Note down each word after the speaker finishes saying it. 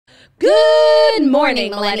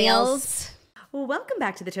morning, millennials. Well, welcome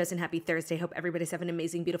back to the Toast and Happy Thursday. Hope everybody's having an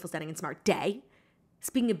amazing, beautiful, stunning, and smart day.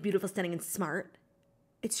 Speaking of beautiful, stunning, and smart,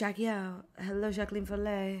 it's Jackie O. Hello, Jacqueline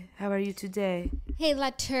Follet. How are you today? Hey, La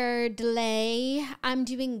Delay. I'm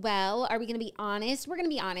doing well. Are we going to be honest? We're going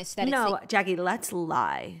to be honest. Jackie, let's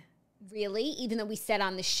lie. Really? Even though we said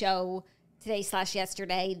on the show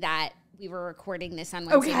today/yesterday that we were recording this on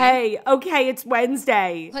Wednesday. Okay, it's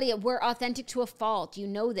Wednesday. Claudia, we're authentic to a fault. You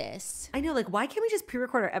know this. I know, like, why can't we just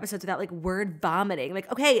pre-record our episodes without, like, word vomiting?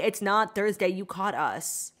 Like, okay, it's not Thursday. You caught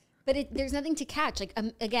us. But there's nothing to catch. Like,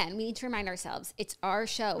 again, we need to remind ourselves, it's our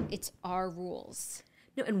show. It's our rules.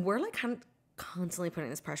 No, and we're, like, kind of constantly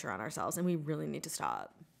putting this pressure on ourselves, and we really need to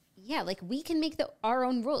stop. Yeah, like, we can make our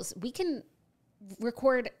own rules. We can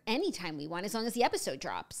record anytime we want as long as the episode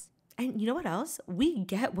drops. And you know what else? We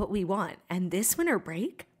get what we want. And this winter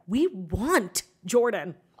break, we want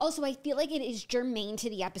Jordan. Also, I feel like it is germane to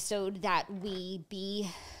the episode that we be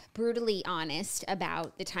brutally honest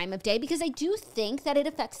about the time of day because I do think that it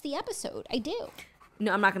affects the episode. I do.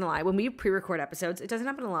 No, I'm not going to lie. When we pre-record episodes, it doesn't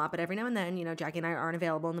happen a lot, but every now and then, you know, Jackie and I aren't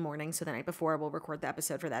available in the morning, so the night before we'll record the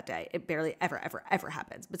episode for that day. It barely ever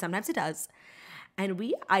happens, but sometimes it does. And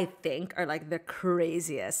we, I think, are like the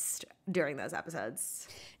craziest during those episodes.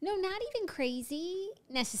 No, not even crazy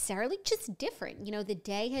necessarily, just different. You know, the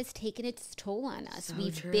day has taken its toll on us. So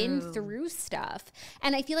We've true. been through stuff.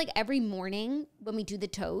 And I feel like every morning when we do the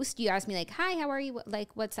toast, you ask me like, hi, how are you? Like,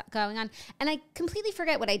 what's going on? And I completely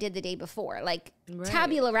forget what I did the day before. Like, right.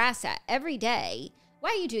 Tabula rasa every day. Why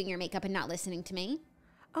are you doing your makeup and not listening to me?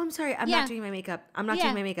 Oh, I'm sorry. I'm not doing my makeup. Doing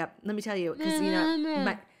my makeup. Let me tell you, because,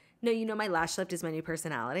 you know, my lash lift is my new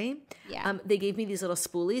personality. Yeah. They gave me these little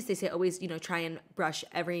spoolies. They say always, you know, try and brush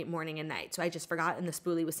every morning and night. So I just forgot, and the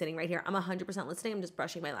spoolie was sitting right here. I'm 100% listening. I'm just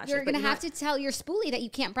brushing my lashes. You're going to have to tell your spoolie that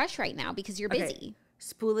you can't brush right now because you're busy.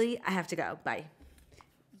 Spoolie, I have to go. Bye.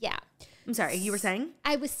 Yeah. I'm sorry. You were saying?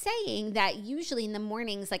 I was saying that usually in the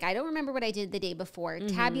mornings, like, I don't remember what I did the day before.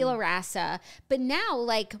 Tabula rasa. But now,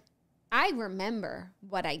 like, I remember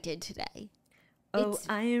what I did today.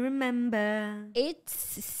 I remember.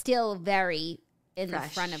 It's still very in the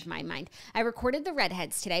front of my mind. I recorded the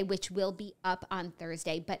Redheads today, which will be up on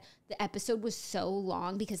Thursday, but the episode was so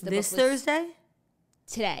long because the book was Thursday?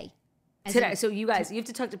 Today. So you guys, you have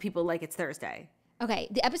to talk to people like it's Thursday. Okay,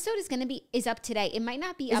 the episode is up today. It might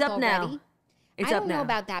not be up already. Now. I don't know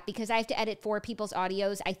about that because I have to edit 4 people's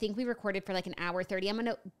audios. I think we recorded for like an hour 30. I'm going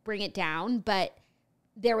to bring it down, but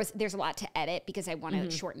there's a lot to edit because I want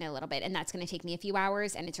to shorten it a little bit, and that's going to take me a few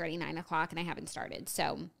hours, and it's already 9 o'clock, and I haven't started.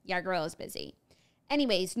 So, yeah, girl is busy.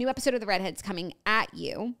 Anyways, new episode of The Redheads coming at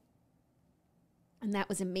you, and that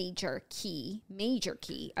was a major key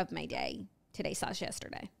of my day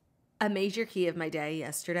today/yesterday. A major key of my day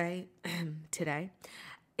yesterday, today,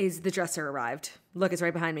 is the dresser arrived. Look, it's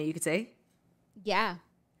right behind me. You can see? Yeah.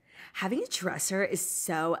 Having a dresser is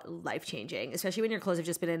so life-changing, especially when your clothes have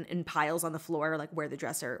just been in piles on the floor, like where the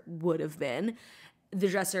dresser would have been. The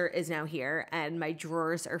dresser is now here, and my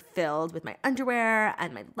drawers are filled with my underwear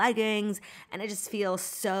and my leggings, and I just feel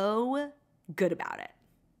so good about it.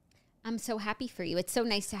 I'm so happy for you. It's so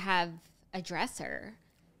nice to have a dresser.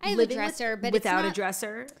 I have Living a dresser, but without a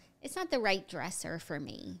dresser? It's not the right dresser for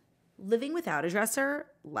me. Living without a dresser,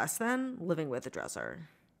 less than living with a dresser.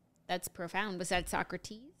 That's profound. Was that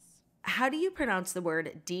Socrates? How do you pronounce the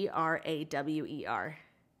word D-R-A-W-E-R?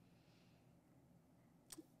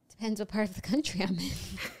 Depends what part of the country I'm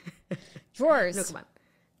in. Drawers. No, come on.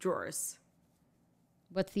 Drawers.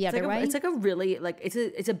 What's the other way? It's like a really, like,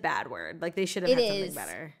 it's a bad word. Like, they should have had something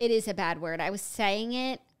better. It is a bad word. I was saying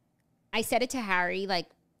it. I said it to Harry, like,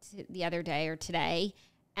 the other day or today,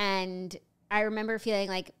 and I remember feeling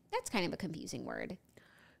like, that's kind of a confusing word.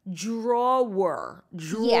 Drawer.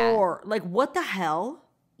 Yeah. Like, what the hell?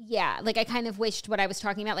 Yeah, like I kind of wished what I was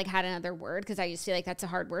talking about like had another word because I just feel like that's a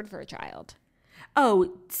hard word for a child.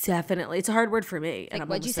 Oh, definitely. It's a hard word for me. Like,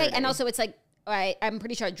 what'd you say? And also it's like, I'm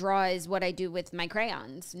pretty sure draw is what I do with my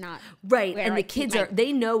crayons, not right. And the kids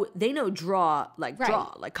they know draw like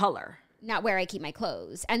color. Not where I keep my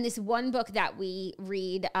clothes. And this one book that we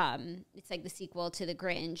read, it's like the sequel to The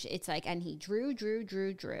Grinch. It's like, and he drew.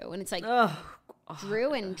 And it's like,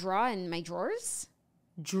 drew and draw in my drawers?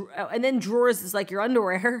 And then drawers is like your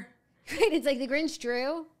underwear. Right, it's like the Grinch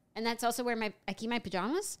drew, and that's also where I keep my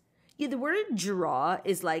pajamas. Yeah, the word draw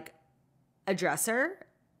is like a dresser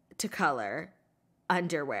to color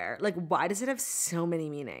underwear. Like, why does it have so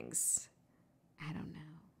many meanings? I don't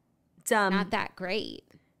know. It's not that great.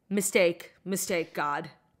 Mistake,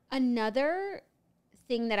 God. Another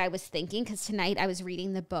thing that I was thinking, because tonight I was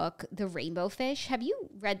reading the book, The Rainbow Fish. Have you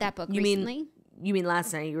read that book recently? You mean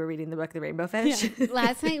last night you were reading the book, The Rainbow Fish? Yeah.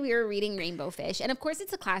 Last night we were reading Rainbow Fish. And of course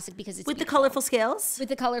it's a classic because it's With beautiful. the colorful scales? With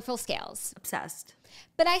the colorful scales. Obsessed.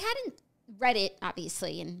 But I hadn't read it,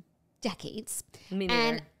 obviously, in decades. Me neither.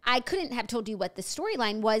 And I couldn't have told you what the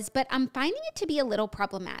storyline was, but I'm finding it to be a little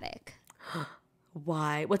problematic.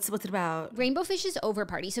 Why? What's it about? Rainbow Fish is over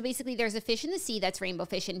party. So basically there's a fish in the sea that's rainbow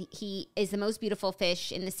fish, and he is the most beautiful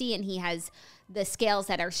fish in the sea, and he has the scales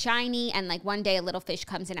that are shiny, and like one day a little fish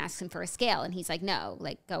comes and asks him for a scale, and he's like, no,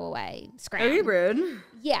 like go away, scram. Are you rude?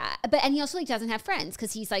 Yeah, but and he also like doesn't have friends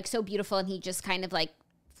because he's like so beautiful, and he just kind of like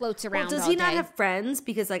floats around. Well, does all he not day. have friends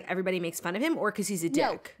because like everybody makes fun of him, or because he's a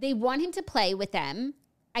dick? No, they want him to play with them,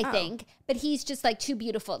 I think, but he's just like too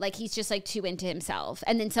beautiful. Like he's just like too into himself.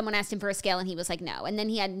 And then someone asked him for a scale and he was like, no. And then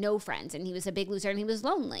he had no friends and he was a big loser and he was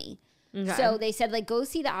lonely. Okay. So they said like, go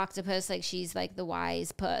see the octopus. Like she's like the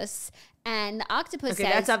wise puss. And the octopus says.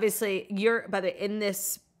 That's obviously, by the way, in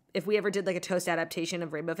this, if we ever did like a toast adaptation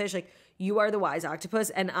of Rainbow Fish, like you are the wise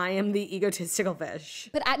octopus and I am the egotistical fish.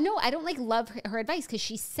 But I don't like love her advice because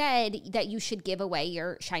she said that you should give away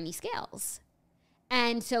your shiny scales.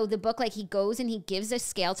 And so the book, like he goes and he gives a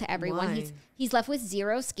scale to everyone. Why? He's left with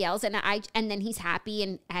 0 scales, and then he's happy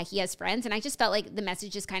and he has friends. And I just felt like the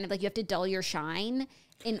message is kind of like you have to dull your shine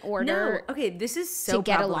in order. No, okay, this is so to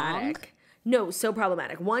get problematic. along. No, so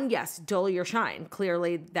problematic. One, yes, dull your shine.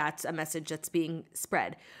 Clearly, that's a message that's being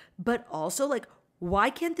spread. But also, like, why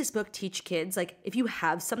can't this book teach kids, like, if you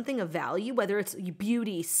have something of value, whether it's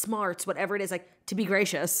beauty, smarts, whatever it is, like, to be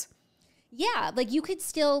gracious. Yeah, like you could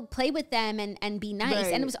still play with them and be nice.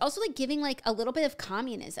 Right. And it was also like giving like a little bit of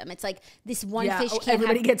communism. It's like this one fish can't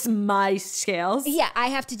everybody gets my scales. Yeah, I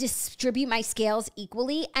have to distribute my scales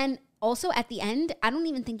equally. And also at the end, I don't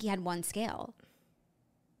even think he had 1 scale.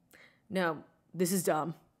 No, this is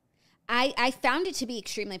dumb. I found it to be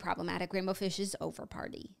extremely problematic. Rainbow Fish is over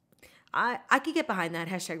party. I could get behind that.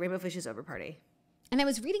 # Rainbow Fish is over party. And I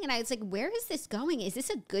was reading and I was like, where is this going? Is this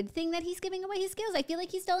a good thing that he's giving away his scales? I feel like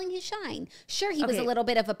he's dulling his shine. Sure, he was a little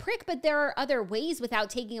bit of a prick, but there are other ways without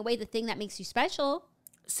taking away the thing that makes you special.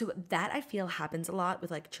 So that I feel happens a lot with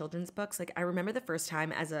like children's books. Like I remember the first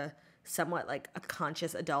time as a somewhat like a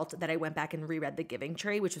conscious adult that I went back and reread The Giving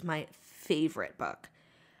Tree, which was my favorite book.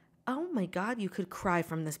 Oh my God, you could cry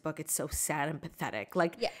from this book. It's so sad and pathetic.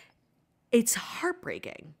 Like, it's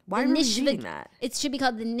heartbreaking. Why are we reading that? It should be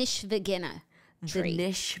called the Nish Vagina. The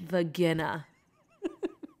Nish Vagina.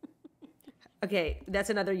 Okay, that's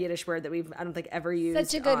another Yiddish word that I don't think ever used.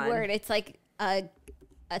 Such a good word. It's like a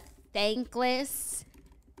thankless.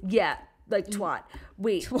 Yeah, like twat.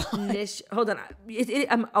 Wait, twat. Nish. Hold on.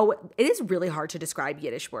 It is really hard to describe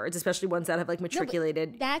Yiddish words, especially ones that have like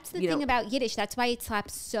matriculated. No, that's the thing about Yiddish. That's why it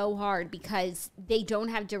slaps so hard because they don't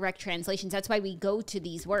have direct translations. That's why we go to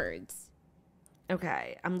these words.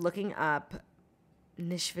 Okay, I'm looking up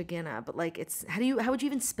Nishvagina, but like it's how would you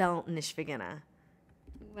even spell Nishvagina?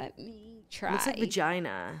 Let me try. It looks like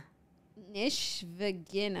vagina.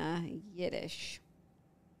 Nishvagina Yiddish.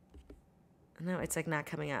 No, it's like not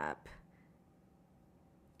coming up.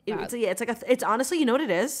 It's honestly, you know what it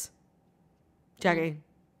is? Jackie.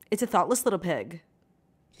 It's a thoughtless little pig.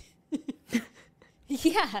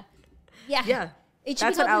 Yeah.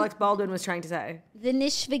 That's what Alex Baldwin was trying to say. The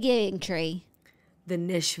Nishvagiving tree. The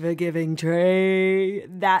Nish Vagiving Tree.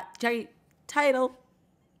 That title.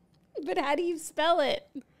 But how do you spell it?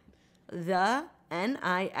 The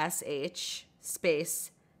Nish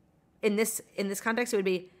space. In this context, it would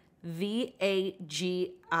be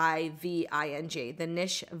Vagiving. The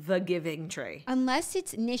Nish Vagiving Tree. Unless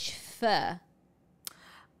it's Nishfa.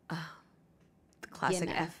 The classic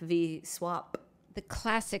FV swap. The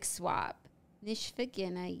classic swap.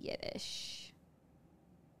 Nishvagina Yiddish.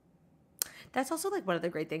 That's also like one of the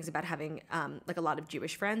great things about having like a lot of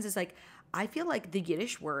Jewish friends is like I feel like the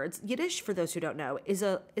Yiddish words, Yiddish for those who don't know, is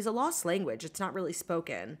a lost language. It's not really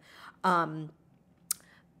spoken.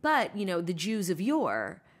 But, you know, the Jews of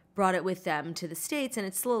yore brought it with them to the States and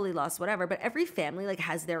it slowly lost whatever. But every family like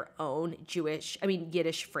has their own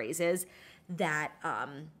Yiddish phrases that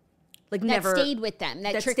never stayed with them,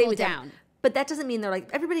 that trickled down. But that doesn't mean they're like,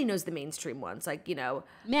 everybody knows the mainstream ones, like, you know,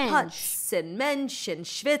 Putz and Mensch and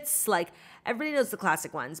Schwitz, like, everybody knows the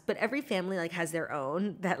classic ones, but every family, like, has their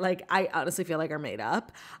own that, like, I honestly feel like are made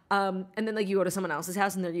up. And then, like, you go to someone else's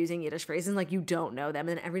house and they're using Yiddish phrases and, like, you don't know them.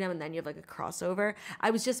 And then every now and then you have, like, a crossover. I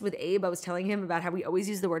was just with Abe, I was telling him about how we always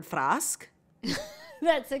use the word frask.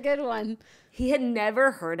 That's a good one. He had never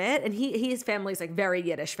heard it, and his family's, like, very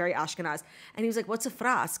Yiddish, very Ashkenaz. And he was like, what's a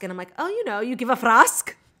frask? And I'm like, oh, you know, you give a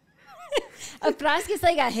frask. A frask is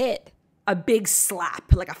like a hit. A big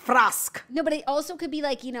slap, like a frask. No, but it also could be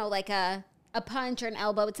like, you know, like a a punch or an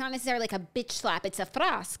elbow. It's not necessarily like a bitch slap. It's a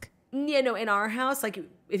frask. Yeah, no, in our house, like,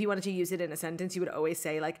 if you wanted to use it in a sentence, you would always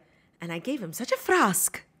say, like, and I gave him such a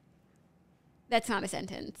frask. That's not a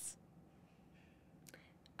sentence.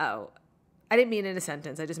 Oh, I didn't mean in a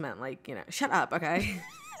sentence. I just meant, like, you know, shut up, okay?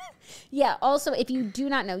 Yeah, also, if you do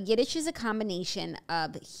not know, Yiddish is a combination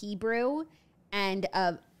of Hebrew and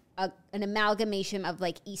of an amalgamation of,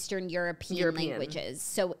 like, Eastern European languages.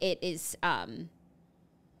 So it is,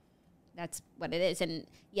 that's what it is. And,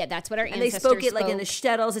 yeah, that's what our ancestors spoke. And they spoke it, like, in the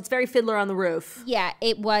shtetls. It's very Fiddler on the Roof. Yeah,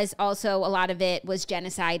 it was also, a lot of it was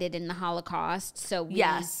genocided in the Holocaust. So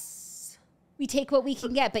we take what we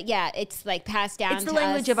can get. But, yeah, it's, like, passed down to us. It's the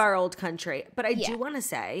language of our old country. But I do want to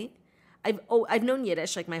say, I've known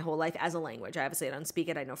Yiddish, like, my whole life as a language. I obviously don't speak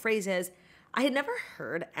it. I know phrases. I had never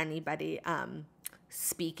heard anybody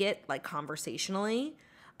speak it, like, conversationally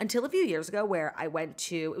until a few years ago, where I went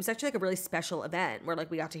to, it was actually like a really special event where, like,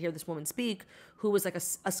 we got to hear this woman speak who was, like,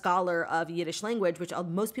 a scholar of Yiddish language, which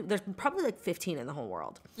most people, there's probably like 15 in the whole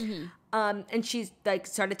world. Mm-hmm. And she's, like,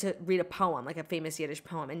 started to read a poem, like a famous Yiddish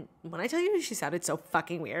poem. And when I tell you, she sounded so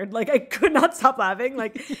fucking weird. Like, I could not stop laughing.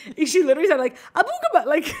 Like, she literally sounded like, abugaba,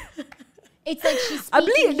 like... It's like she's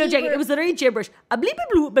speaking Hebrew. No, it was literally gibberish.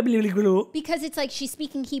 Because it's like she's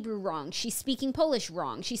speaking Hebrew wrong. She's speaking Polish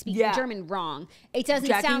wrong. She's speaking German wrong. It doesn't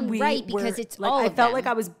sound right because it's like, all of them. I felt like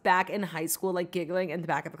I was back in high school, like, giggling in the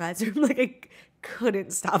back of the classroom. Like, I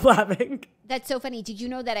couldn't stop laughing. That's so funny. Did you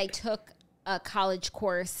know that I took a college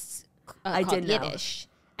course called Yiddish?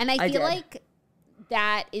 And I feel like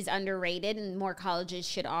that is underrated and more colleges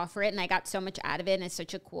should offer it. And I got so much out of it and it's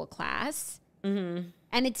such a cool class. Mm-hmm.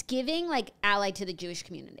 And it's giving, like, allied to the Jewish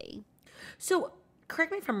community. So,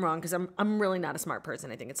 correct me if I'm wrong, because I'm really not a smart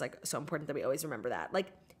person. I think it's, like, so important that we always remember that. Like,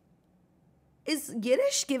 is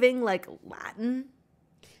Yiddish giving, like, Latin?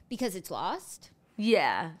 Because it's lost?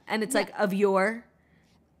 Yeah. And it's, like, of yore?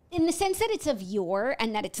 In the sense that it's of yore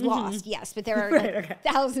and that it's lost, yes. But there are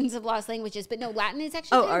thousands of lost languages. But no, Latin is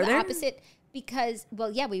actually the opposite because,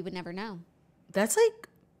 well, yeah, we would never know. That's, like,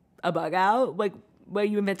 a bug out? Like, where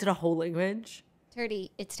you invented a whole language? Turdy,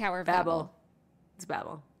 it's Tower of Babel. It's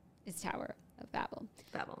Babel. It's Tower of Babel.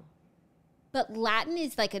 Babel. But Latin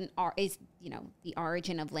is like the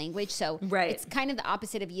origin of language. So it's kind of the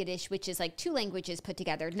opposite of Yiddish, which is like two languages put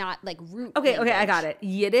together, not like root language. Okay, I got it.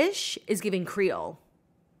 Yiddish is giving Creole.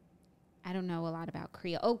 I don't know a lot about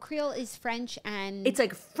Creole. Oh, Creole is French and... It's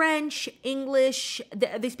like French, English.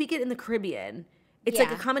 They speak it in the Caribbean. It's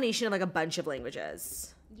like a combination of like a bunch of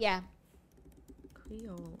languages. Yeah.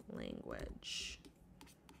 Creole language.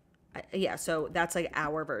 So that's like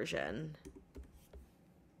our version.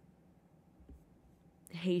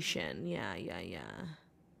 Haitian. Yeah.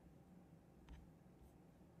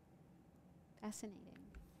 Fascinating.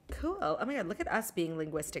 Cool. Oh my God, look at us being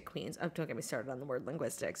linguistic queens. Oh, don't get me started on the word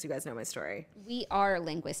linguistics. You guys know my story. We are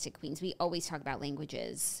linguistic queens. We always talk about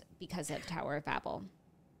languages because of Tower of Babel.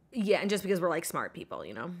 Yeah, and just because we're like smart people,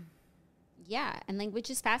 you know? Yeah, and language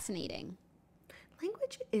is fascinating.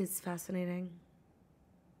 Language is fascinating.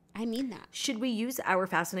 I mean that. Should we use our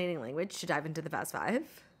fascinating language to dive into the Fast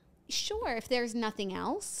Five? Sure, if there's nothing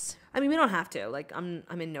else. I mean, we don't have to. Like, I'm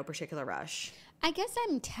in no particular rush. I guess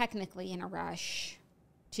I'm technically in a rush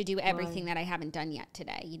to do everything that I haven't done yet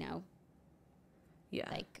today, you know? Yeah.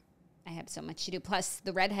 Like, I have so much to do. Plus,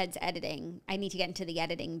 the Redhead's editing. I need to get into the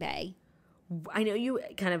editing bay. I know you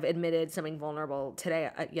kind of admitted something vulnerable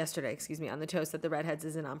yesterday, on the Toast that the Redheads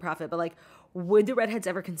is a nonprofit, but like, would the Redheads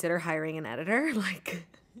ever consider hiring an editor? Like,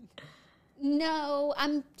 no,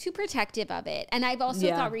 I'm too protective of it. And I've also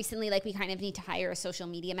thought recently, like, we kind of need to hire a social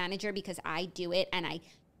media manager because I do it. And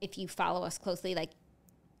if you follow us closely, like,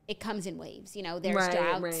 it comes in waves, you know, there's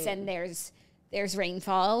droughts and there's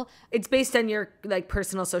rainfall. It's based on your like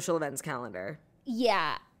personal social events calendar.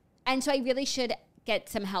 Yeah. And so I really should get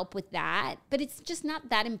some help with that, but it's just not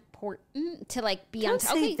that important to like be on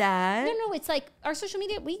top. Don't say that. No, it's like our social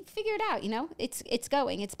media, we figure it out, you know, it's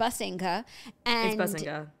going, it's bussinga. And it's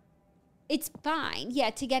bussinga. It's fine. Yeah,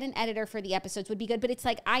 to get an editor for the episodes would be good, but it's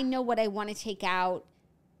like, I know what I want to take out.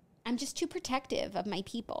 I'm just too protective of my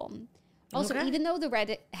people. Also, even though the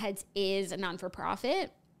Redheads is a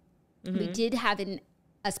non-for-profit, we did have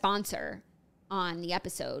a sponsor on the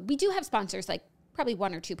episode. We do have sponsors, like probably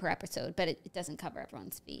one or two per episode, but it doesn't cover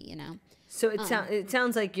everyone's fee, you know? So it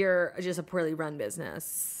sounds like you're just a poorly run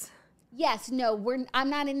business. Yes, no, I'm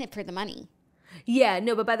not in it for the money. Yeah,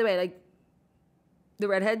 no, but by the way, like the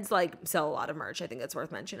Redheads like sell a lot of merch. I think that's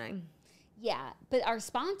worth mentioning. Yeah, but our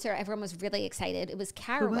sponsor, everyone was really excited. It was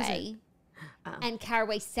Caraway. And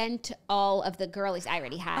Caraway sent all of the girlies I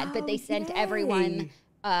already had, but they sent everyone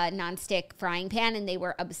a nonstick frying pan, and they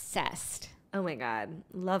were obsessed. Oh my God.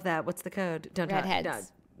 Love that. What's the code? Don't talk.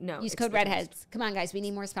 Redheads. No. Use code Redheads. Come on, guys. We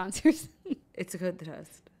need more sponsors. It's a code the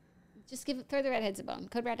toast. Just throw the Redheads a bone.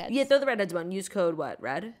 Code Redheads. Yeah, throw the Redheads a bone. Use code what?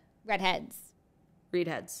 Red? Redheads.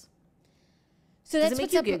 Readheads. So Does that's it make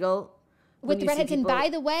what's you up giggle with the Redheads. And by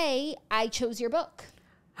the way, I chose your book.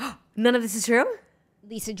 None of this is true?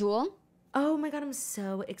 Lisa Jewell. Oh my God, I'm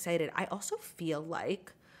so excited. I also feel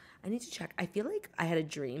like, I need to check. I feel like I had a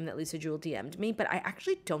dream that Lisa Jewell DM'd me, but I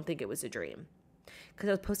actually don't think it was a dream. Because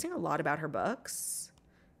I was posting a lot about her books.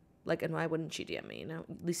 Like, and why wouldn't she DM me? You know,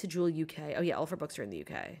 Lisa Jewell UK. Oh yeah, all of her books are in the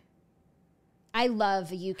UK. I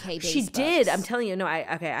love UK-based She books. did. I'm telling you. No, I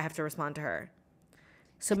have to respond to her.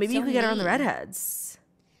 So maybe you could get her on the Redheads.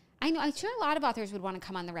 I know. I'm sure a lot of authors would want to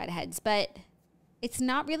come on the Redheads, but it's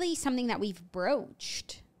not really something that we've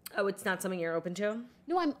broached. Oh, it's not something you're open to?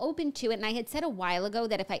 No, I'm open to it. And I had said a while ago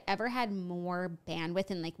that if I ever had more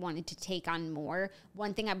bandwidth and like wanted to take on more,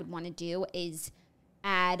 one thing I would want to do is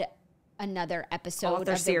add another episode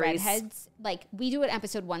of the Redheads. Like, we do an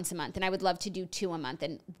episode once a month, and I would love to do 2 a month.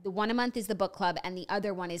 And the one a month is the book club, and the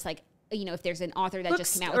other one is like, you know, if there's an author that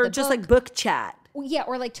just came out with a book. Or just like book chat. Yeah,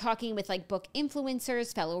 or like talking with like book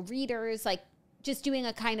influencers, fellow readers, like just doing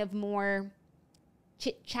a kind of more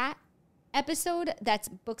chit chat episode that's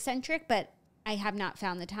book centric, but I have not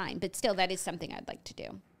found the time. But still, that is something I'd like to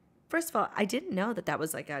do. First of all, I didn't know that that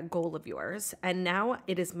was like a goal of yours. And now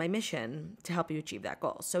it is my mission to help you achieve that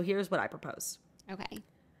goal. So here's what I propose. Okay.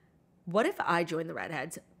 What if I join the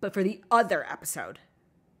Redheads, but for the other episode?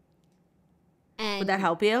 And would that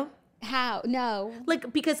help you? How? No.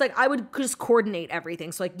 Like, because like I would just coordinate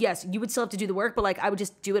everything. So like, yes, you would still have to do the work, but like I would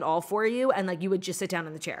just do it all for you. And like you would just sit down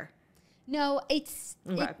in the chair. No, it's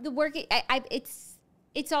Okay. the work.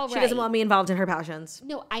 It's all right. She doesn't want me involved in her passions.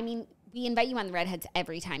 No, I mean, we invite you on the Redheads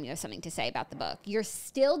every time you have something to say about the book. You're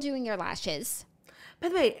still doing your lashes. By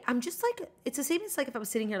the way, I'm just like, it's the same as like if I was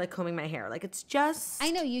sitting here like combing my hair. Like it's just. I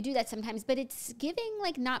know you do that sometimes, but it's giving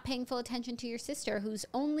like not paying full attention to your sister who's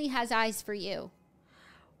only has eyes for you.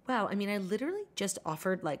 Wow, I mean, I literally just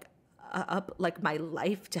offered like up like my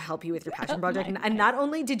life to help you with your passion project, and not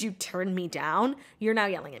only did you turn me down, you're now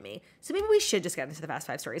yelling at me. So maybe we should just get into the fast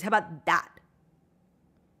 5 stories. How about that?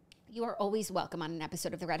 You are always welcome on an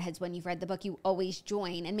episode of the Redheads. When you've read the book, you always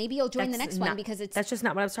join, and maybe you'll join the next one because that's just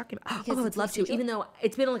not what I was talking about. Oh, I would love to, even though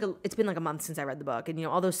it's been like a month since I read the book, and you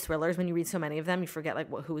know all those thrillers. When you read so many of them, you forget like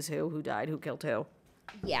who's who died, who killed who.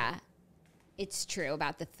 Yeah, it's true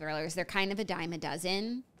about the thrillers. They're kind of a dime a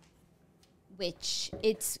dozen. Which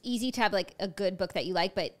it's easy to have like a good book that you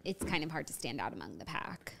like, but it's kind of hard to stand out among the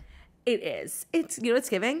pack. It is. It's, you know, it's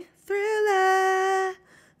giving thriller,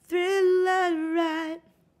 right?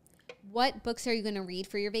 What books are you going to read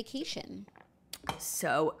for your vacation?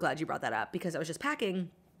 So glad you brought that up because I was just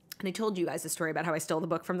packing and I told you guys the story about how I stole the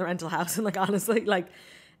book from the rental house. And like, honestly, like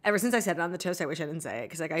ever since I said it on the toast, I wish I didn't say it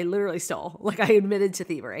because like I literally stole, like I admitted to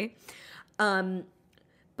thievery.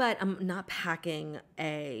 But I'm not packing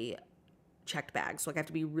a checked bag, so like I have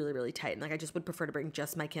to be really, really tight. And like I just would prefer to bring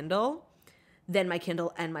just my Kindle, then my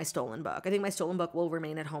Kindle and my stolen book. I think my stolen book will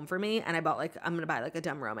remain at home for me. And I'm gonna buy like a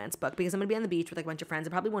dumb romance book because I'm gonna be on the beach with like a bunch of friends. I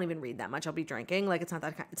probably won't even read that much. I'll be drinking. Like it's not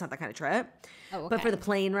that kind of trip. Oh, okay. But for the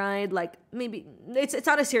plane ride, like maybe it's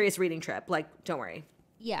not a serious reading trip. Like don't worry.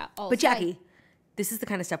 Yeah. But Jackie, this is the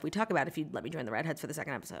kind of stuff we talk about if you'd let me join the Redheads for the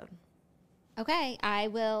second episode. Okay, I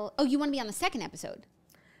will. Oh, you want to be on the second episode?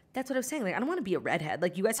 That's what I was saying. Like, I don't want to be a redhead.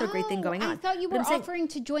 Like, you guys have a great thing going on. I thought you were offering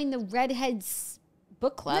to join the Redheads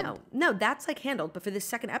book club. No, that's like handled. But for this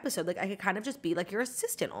second episode, like I could kind of just be like your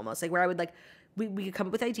assistant almost. Like where I would like, we could come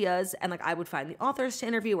up with ideas and like I would find the authors to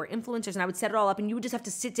interview or influencers and I would set it all up and you would just have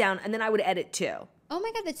to sit down and then I would edit too. Oh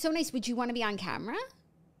my God, that's so nice. Would you want to be on camera?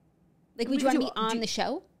 Like, would you want to be on the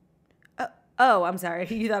show? Oh, I'm sorry.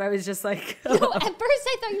 You thought I was just like... No, at first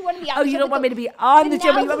I thought you wanted to be on the show. Oh, you don't want me to be on the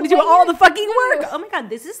show, but you want me to do all the fucking work. Oh my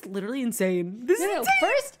God, this is literally insane. This is insane.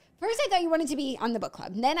 First I thought you wanted to be on the book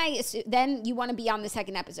club. Then you want to be on the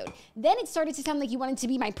second episode. Then it started to sound like you wanted to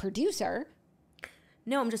be my producer.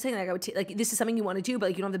 No, I'm just saying like I would like this is something you want to do, but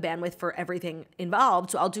like you don't have the bandwidth for everything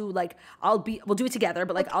involved. So I'll do like we'll do it together,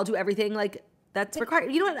 but like I'll do everything like that's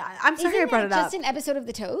required. You know what? I'm sorry I brought it up. Just an episode of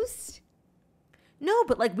The Toast? No,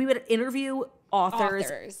 but like we would interview authors,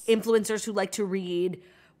 influencers who like to read.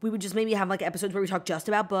 We would just maybe have like episodes where we talk just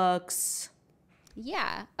about books.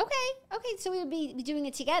 Yeah. Okay. So we would be doing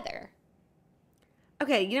it together.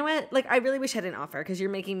 Okay. You know what? Like I really wish I didn't offer because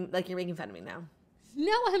you're making fun of me now.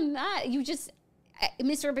 No, I'm not. You just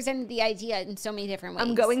misrepresented the idea in so many different ways.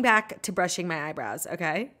 I'm going back to brushing my eyebrows.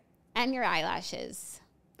 Okay. And your eyelashes.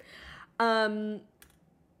 Okay.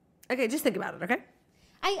 Just think about it. Okay.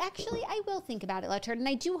 I will think about it, Lachard, and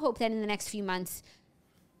I do hope that in the next few months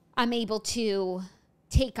I'm able to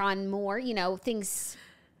take on more, things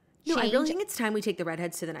change. No, I really think it's time we take the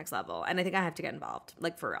redheads to the next level, and I think I have to get involved,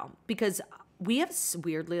 like for real, because we have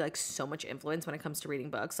weirdly like so much influence when it comes to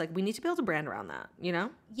reading books. Like we need to build a brand around that,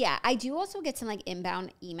 Yeah, I do also get some like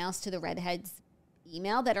inbound emails to the redheads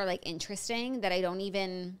email that are like interesting that I don't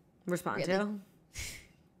even respond to.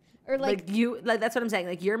 Or like that's what I'm saying.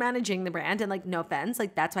 Like you're managing the brand, and like no offense,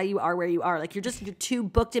 like that's why you are where you are. Like you're too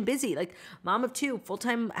booked and busy. Like mom of two,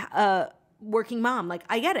 full-time working mom. Like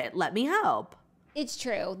I get it. Let me help. It's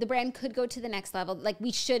true. The brand could go to the next level. Like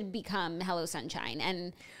we should become Hello Sunshine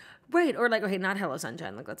and right, or like okay, not Hello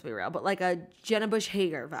Sunshine. Like let's be real, but like a Jenna Bush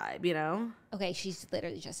Hager vibe, Okay, she's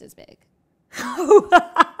literally just as big.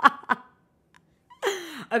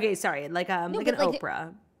 Okay, sorry. Like an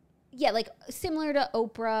Oprah. Yeah, like similar to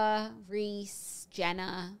Oprah, Reese,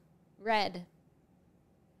 Jenna, Red.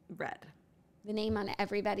 The name on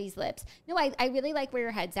everybody's lips. No, I really like where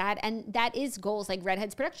your head's at, and that is goals, like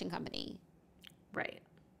Redhead's production company. Right.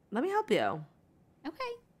 Let me help you.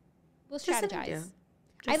 Okay. We'll strategize.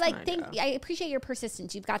 I appreciate your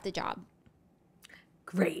persistence. You've got the job.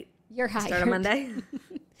 Great. You're hired. Start on Monday?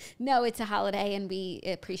 No, it's a holiday, and we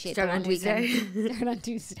appreciate Start on Tuesday. Start on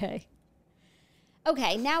Tuesday.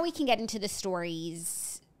 Okay, now we can get into the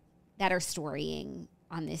stories that are storying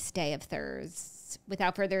on this day of Thurs.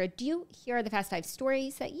 Without further ado, here are the Fast 5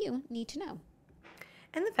 stories that you need to know.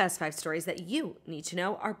 And the Fast 5 stories that you need to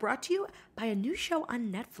know are brought to you by a new show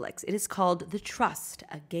on Netflix. It is called The Trust,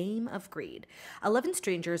 A Game of Greed. 11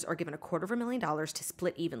 strangers are given $250,000 to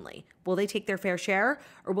split evenly. Will they take their fair share,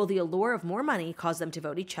 or will the allure of more money cause them to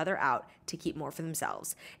vote each other out to keep more for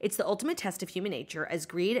themselves? It's the ultimate test of human nature, as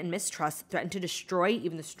greed and mistrust threaten to destroy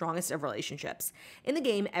even the strongest of relationships. In the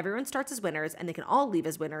game, everyone starts as winners, and they can all leave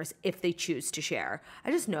as winners if they choose to share.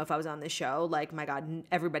 I just know if I was on this show, like, my God,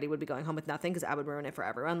 everybody would be going home with nothing because I would ruin it for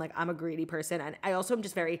everyone. Like, I'm a greedy person, and I also am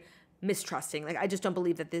just very mistrusting. Like, I just don't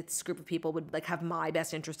believe that this group of people would like have my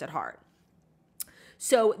best interest at heart.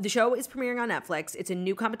 So the show is premiering on Netflix. It's a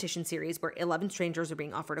new competition series where 11 strangers are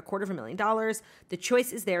being offered $250,000. The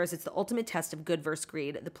choice is theirs. It's the ultimate test of good versus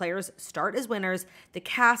greed. The players start as winners. The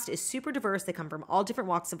cast is super diverse. They come from all different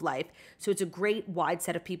walks of life. So it's a great wide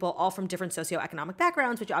set of people, all from different socioeconomic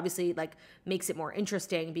backgrounds, which obviously like makes it more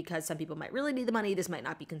interesting because some people might really need the money. This might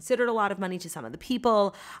not be considered a lot of money to some of the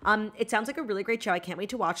people. It sounds like a really great show. I can't wait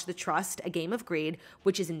to watch The Trust, A Game of Greed,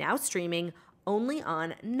 which is now streaming only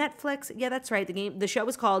on Netflix. Yeah, that's right. The show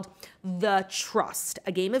is called The Trust,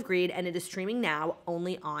 A Game of Greed, and it is streaming now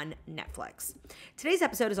only on Netflix. Today's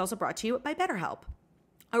episode is also brought to you by BetterHelp.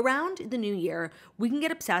 Around the new year, we can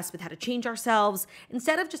get obsessed with how to change ourselves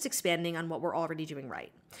instead of just expanding on what we're already doing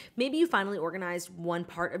right. Maybe you finally organized one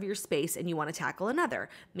part of your space and you want to tackle another.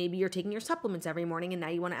 Maybe you're taking your supplements every morning and now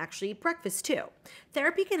you want to actually eat breakfast too.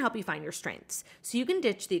 Therapy can help you find your strengths, so you can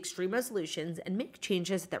ditch the extreme resolutions and make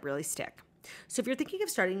changes that really stick. So if you're thinking of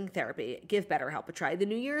starting therapy, give BetterHelp a try. The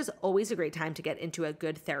new year is always a great time to get into a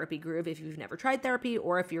good therapy groove if you've never tried therapy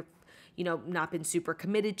or if you're not been super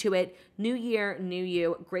committed to it. New year, new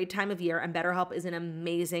you, great time of year, and BetterHelp is an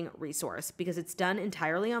amazing resource because it's done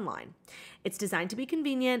entirely online. It's designed to be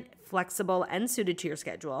convenient, flexible, and suited to your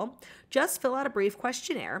schedule. Just fill out a brief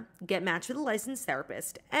questionnaire, get matched with a licensed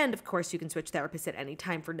therapist, and of course you can switch therapists at any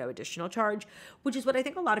time for no additional charge, which is what I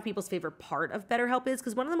think a lot of people's favorite part of BetterHelp is,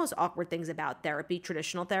 because one of the most awkward things about therapy,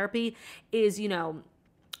 traditional therapy, is,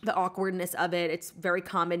 the awkwardness of it. It's very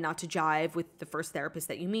common not to jive with the first therapist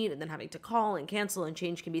that you meet, and then having to call and cancel and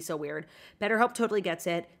change can be so weird. BetterHelp totally gets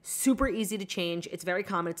it. Super easy to change. It's very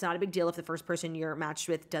common. It's not a big deal if the first person you're matched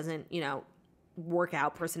with doesn't, work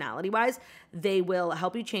out personality-wise. They will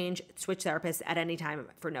help you change, switch therapists at any time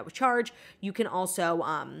for no charge. You can also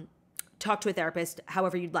talk to a therapist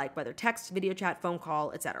however you'd like, whether text, video chat, phone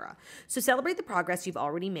call, etc. So celebrate the progress you've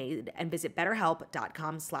already made and visit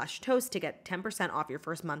betterhelp.com/toast to get 10% off your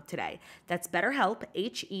first month today. That's BetterHelp,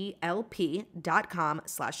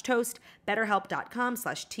 HELP.com/toast,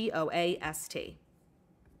 betterhelp.com/TOAST.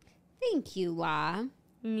 Thank you, La.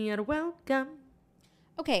 You're welcome.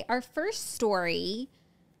 Okay, our first story,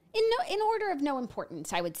 in order of no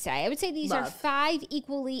importance, I would say. I would say these are 5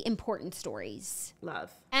 equally important stories.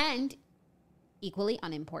 Love. And equally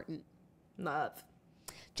unimportant. Love.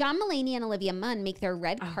 John Mulaney and Olivia Munn make their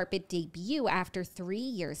red carpet debut after 3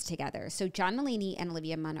 years together. So John Mulaney and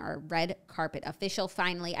Olivia Munn are red carpet official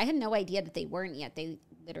finally. I had no idea that they weren't yet. They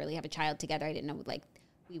literally have a child together. I didn't know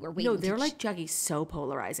we were waiting. No, they're like, Juggy, so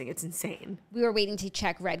polarizing. It's insane. We were waiting to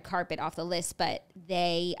check red carpet off the list, but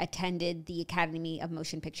they attended the Academy of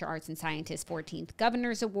Motion Picture Arts and Sciences 14th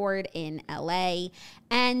Governor's Award in LA,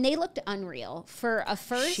 and they looked unreal for a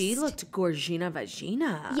first. She looked gorgina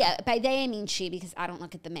vagina. Yeah, by they I mean she, because I don't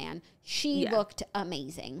look at the man. She looked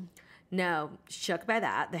amazing. No, shook by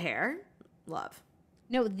that. The hair, love.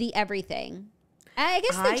 No, the everything. I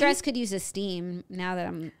guess the dress could use a steam. Now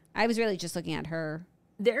that I was really just looking at her.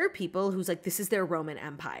 There are people who's like, this is their Roman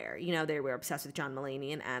Empire. You know, they were obsessed with John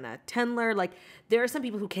Mulaney and Anna Tendler. Like, there are some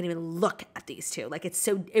people who can't even look at these two. Like,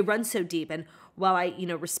 it runs so deep. And while I,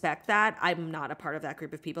 respect that, I'm not a part of that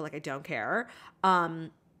group of people. Like, I don't care.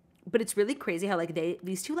 But it's really crazy how, like,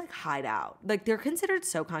 these two, like, hide out. Like, they're considered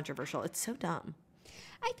so controversial. It's so dumb.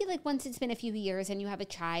 I feel like once it's been a few years and you have a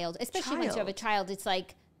child, especially once you have a child, it's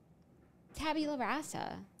like tabula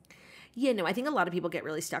rasa. Yeah, no, I think a lot of people get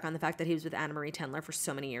really stuck on the fact that he was with Anna Marie Tendler for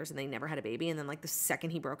so many years and they never had a baby. And then, like, the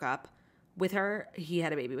second he broke up with her, he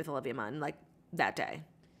had a baby with Olivia Munn, like, that day.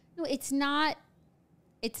 No, it's not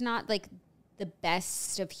like the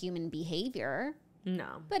best of human behavior.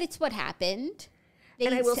 No. But it's what happened.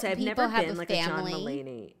 And I will say, I've never been like a John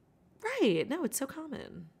Mulaney. Right. No, it's so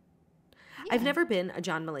common. Yeah. I've never been a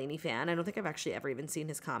John Mulaney fan. I don't think I've actually ever even seen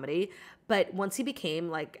his comedy. But once he became,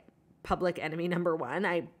 like, public enemy number one,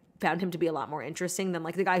 I found him to be a lot more interesting than,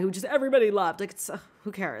 like, the guy who just everybody loved. Like, it's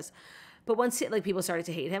who cares? But once people started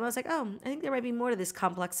to hate him, I was like, oh, I think there might be more to this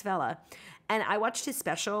complex fella. And I watched his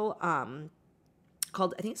special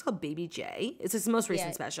called Baby J. It's his most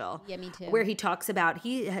recent special. Yeah, me too. Where he talks about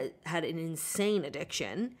he had an insane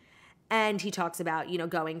addiction, and he talks about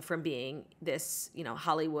going from being this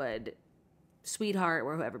Hollywood sweetheart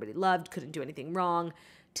where who everybody loved, couldn't do anything wrong,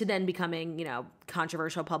 to then becoming,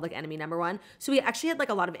 controversial public enemy number one. So we actually had, like,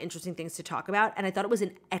 a lot of interesting things to talk about, and I thought it was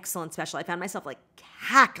an excellent special. I found myself, like,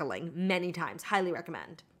 cackling many times. Highly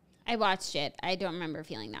recommend. I watched it. I don't remember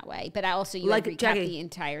feeling that way, but I also, you would recap the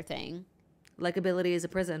entire thing. Likability is a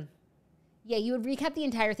prison. Yeah, you would recap the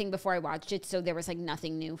entire thing before I watched it, so there was, like,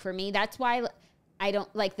 nothing new for me. That's why I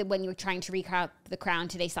don't like when you were trying to recap The Crown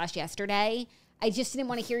today/yesterday. I just didn't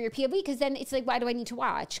want to hear your POV, because then it's like, why do I need to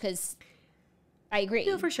watch? Because I agree.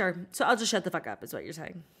 No, for sure. So I'll just shut the fuck up is what you're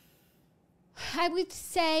saying. I would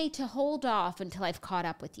say to hold off until I've caught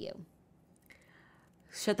up with you.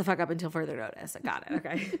 Shut the fuck up until further notice. I got it.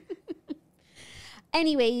 Okay.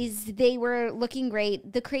 Anyways, they were looking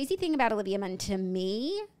great. The crazy thing about Olivia Munn to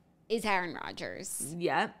me is Aaron Rodgers.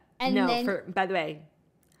 Yeah. And by the way,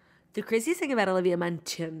 the craziest thing about Olivia Munn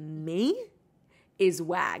to me is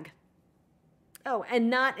WAG. Oh, and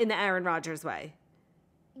not in the Aaron Rodgers way.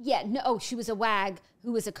 Yeah, no, she was a WAG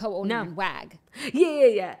who was a co-owner in WAG.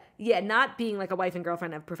 Yeah, not being like a wife and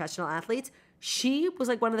girlfriend of professional athletes. She was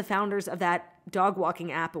like one of the founders of that dog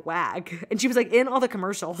walking app WAG. And she was like in all the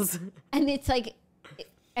commercials. And it's like,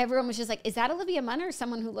 everyone was just like, is that Olivia Munn or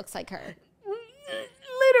someone who looks like her?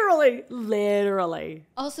 Literally.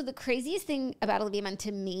 Also, the craziest thing about Olivia Munn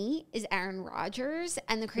to me is Aaron Rodgers.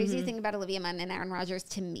 And the craziest thing about Olivia Munn and Aaron Rodgers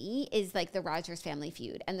to me is like the Rodgers family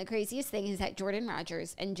feud. And the craziest thing is that Jordan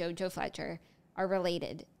Rodgers and JoJo Fletcher are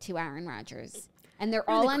related to Aaron Rodgers. And they're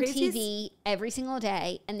all on TV every single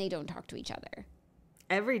day, and they don't talk to each other.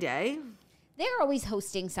 Every day? They're always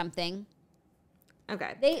hosting something.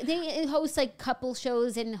 Okay. They host like couple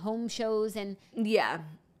shows and home shows and... Yeah.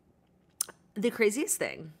 The craziest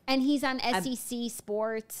thing. And he's on SEC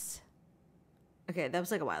Sports. Okay, that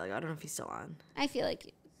was like a while ago. I don't know if he's still on. I feel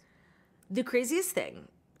like... The craziest thing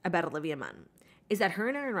about Olivia Munn is that her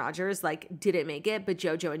and Aaron Rodgers, like, didn't make it, but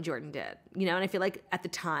JoJo and Jordan did. And I feel like at the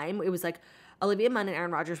time, it was like Olivia Munn and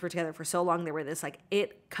Aaron Rodgers were together for so long. They were this, like,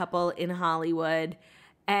 it couple in Hollywood.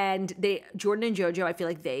 And Jordan and JoJo, I feel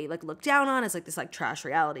like they, like, look down on as, like, this, like, trash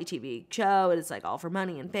reality TV show. And it's, like, all for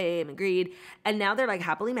money and fame and greed. And now they're, like,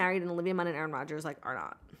 happily married. And Olivia Munn and Aaron Rodgers, like, are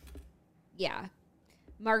not. Yeah.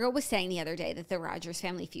 Margot was saying the other day that the Rodgers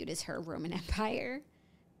family feud is her Roman Empire.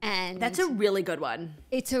 And that's a really good one.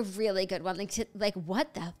 It's a really good one. Like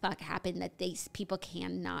what the fuck happened that these people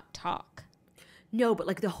cannot talk? No, but,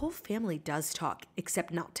 like, the whole family does talk,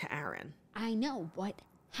 except not to Aaron. I know. What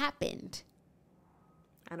happened?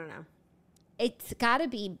 I don't know. It's got to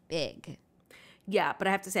be big. Yeah, but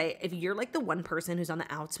I have to say, if you're, like, the one person who's on the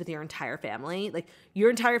outs with your entire family, like, your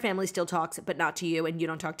entire family still talks, but not to you, and you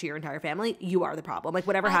don't talk to your entire family, you are the problem. Like,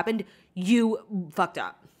 whatever happened, you fucked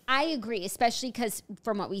up. I agree, especially because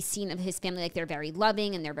from what we've seen of his family, like, they're very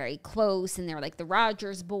loving, and they're very close, and they're, like, the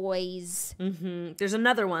Rodgers boys. Mm-hmm. There's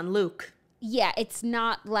another one, Luke. Yeah, it's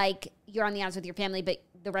not like you're on the outs with your family, but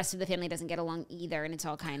the rest of the family doesn't get along either, and it's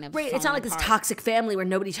all kind of right. It's not like this toxic family where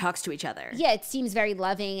nobody talks to each other. Yeah, it seems very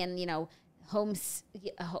loving, and home is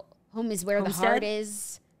where Homestead? the heart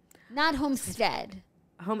is. Not homestead.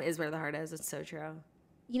 Home is where the heart is. It's so true.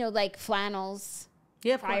 Like flannels.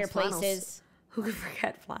 Yeah, fireplaces. Flannels. Who could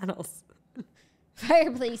forget flannels?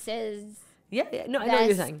 Fireplaces. Yeah. No, I know what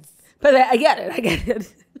you're saying. But I get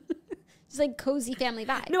it. Just like cozy family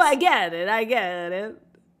vibes. No, I get it.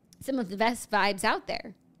 Some of the best vibes out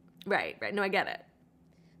there. Right. No, I get it.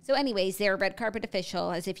 So anyways, they're red carpet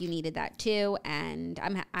official, as if you needed that too. And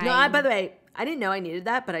by the way, I didn't know I needed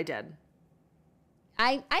that, but I did.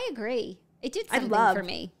 I agree. It did something for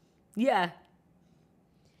me. Yeah.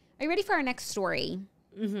 Are you ready for our next story?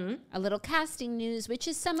 Mm-hmm. A little casting news, which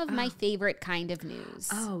is some of my favorite kind of news.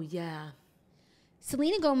 Oh, yeah.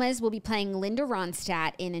 Selena Gomez will be playing Linda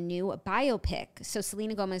Ronstadt in a new biopic. So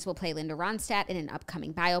Selena Gomez will play Linda Ronstadt in an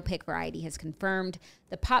upcoming biopic, Variety has confirmed.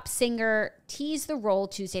 The pop singer teased the role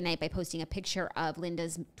Tuesday night by posting a picture of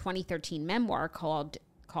Linda's 2013 memoir called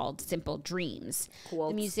Simple Dreams. Cool.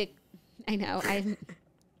 The music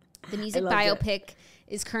biopic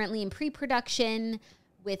is currently in pre-production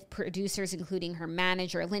with producers including her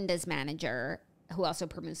manager, Linda's manager, who also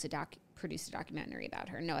produced a documentary about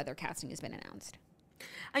her. No other casting has been announced.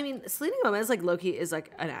 I mean, Selena Gomez, like, low-key is,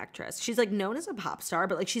 like, an actress. She's, like, known as a pop star,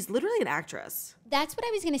 but, like, she's literally an actress. That's what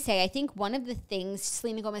I was going to say. I think one of the things,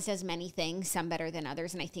 Selena Gomez does many things, some better than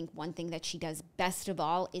others, and I think one thing that she does best of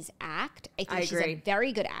all is act. I think she's a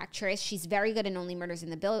very good actress. She's very good in Only Murders in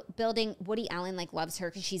the Building. Woody Allen, like, loves her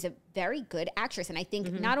because she's a very good actress, and I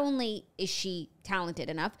think not only is she talented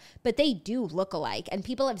enough, but they do look alike, and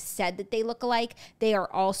people have said that they look alike. They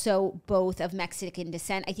are also both of Mexican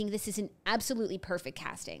descent. I think this is an absolutely perfect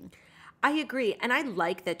casting. I agree. And I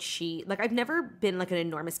like that I've never been like an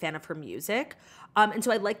enormous fan of her music. And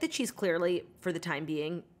so I like that she's clearly, for the time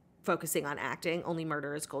being, focusing on acting. Only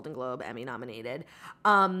Murders, Golden Globe, Emmy nominated.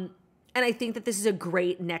 And I think that this is a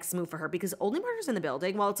great next move for her because Only Murders in the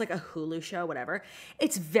Building, while it's like a Hulu show, whatever,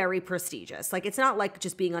 it's very prestigious. Like, it's not like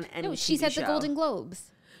just being on any she's at the Golden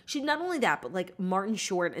Globes. She not only that, but like Martin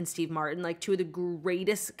Short and Steve Martin, like two of the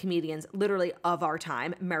greatest comedians literally of our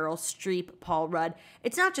time, Meryl Streep, Paul Rudd.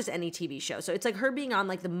 It's not just any TV show. So it's like her being on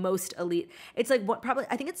like the most elite. It's like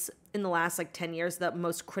I think it's in the last like 10 years, the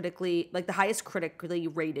most critically, like the highest critically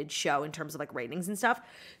rated show in terms of like ratings and stuff.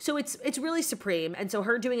 So it's really supreme. And so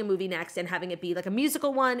her doing a movie next and having it be like a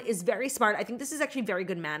musical one is very smart. I think this is actually very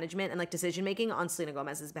good management and like decision making on Selena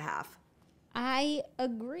Gomez's behalf. I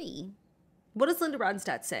agree. What does Linda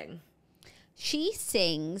Ronstadt sing? She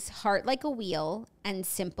sings Heart Like a Wheel and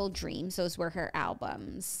Simple Dreams. Those were her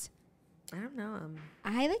albums. I don't know.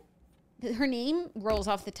 Her name rolls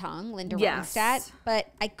off the tongue, Linda Ronstadt, but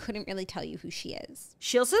I couldn't really tell you who she is.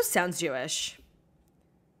 She also sounds Jewish.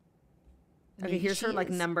 Maybe okay, here's her like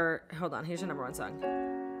is. number. Hold on, here's her number one song.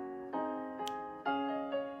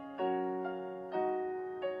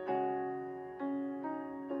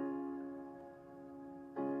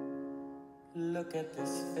 Look at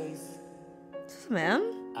this face. Is this a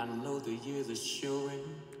man? I know the years are showing.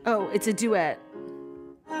 Oh, it's a duet.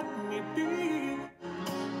 Let me be.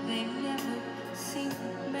 They never seem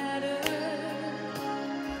to matter.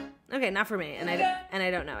 Okay, not for me, and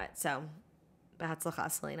I don't know it. So,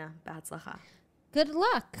 B'hatzlacha, Selena. B'hatzlacha. Good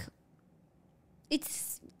luck.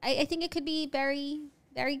 I think it could be very,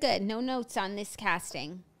 very good. No notes on this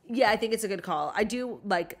casting. Yeah, I think it's a good call. I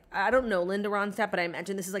don't know Linda Ronstadt, but I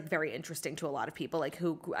imagine this is like very interesting to a lot of people like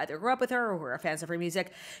who either grew up with her or who are fans of her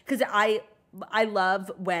music. Because I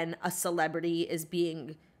love when a celebrity is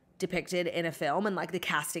being depicted in a film and like the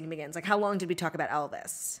casting begins. Like, how long did we talk about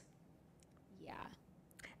Elvis? Yeah.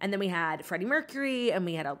 And then we had Freddie Mercury and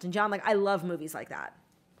we had Elton John. Like, I love movies like that.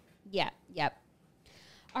 Yeah, yep.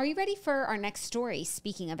 Are you ready for our next story?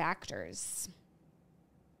 Speaking of actors.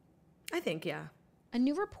 I think, yeah. A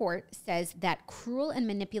new report says that cruel and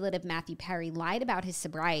manipulative Matthew Perry lied about his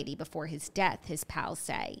sobriety before his death, his pals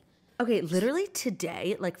say. Okay, literally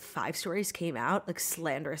today, like 5 stories came out, like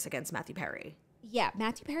slanderous against Matthew Perry. Yeah,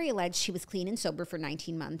 Matthew Perry alleged he was clean and sober for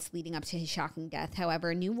 19 months leading up to his shocking death.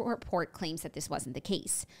 However, a new report claims that this wasn't the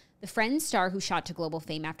case. The Friends star who shot to global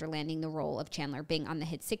fame after landing the role of Chandler Bing on the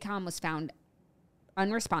hit sitcom was found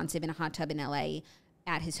unresponsive in a hot tub in LA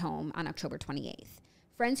at his home on October 28th.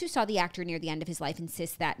 Friends who saw the actor near the end of his life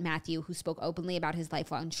insist that Matthew, who spoke openly about his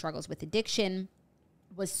lifelong struggles with addiction,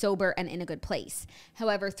 was sober and in a good place.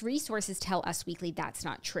 However, 3 sources tell Us Weekly that's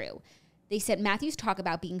not true. They said Matthew's talk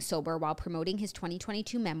about being sober while promoting his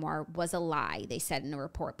 2022 memoir was a lie, they said in a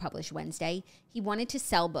report published Wednesday. He wanted to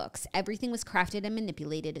sell books. Everything was crafted and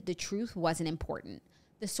manipulated. The truth wasn't important.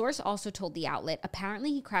 The source also told the outlet,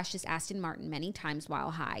 apparently he crashed his Aston Martin many times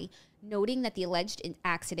while high, noting that the alleged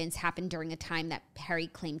accidents happened during a time that Perry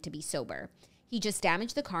claimed to be sober. He just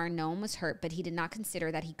damaged the car and no one was hurt, but he did not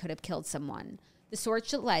consider that he could have killed someone. The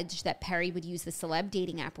source alleged that Perry would use the celeb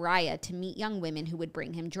dating app Raya to meet young women who would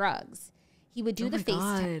bring him drugs. He would do the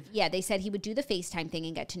FaceTime. Yeah, they said he would do the FaceTime thing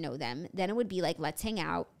and get to know them. Then it would be like, let's hang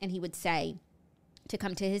out. And he would say to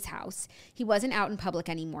come to his house. He wasn't out in public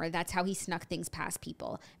anymore. That's how he snuck things past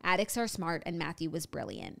people. Addicts are smart, and Matthew was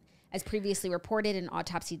brilliant. As previously reported, an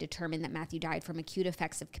autopsy determined that Matthew died from acute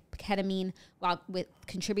effects of ketamine, while with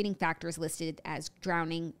contributing factors listed as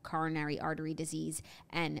drowning, coronary artery disease,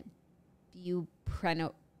 and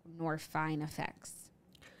buprenorphine effects.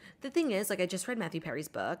 The thing is, like, I just read Matthew Perry's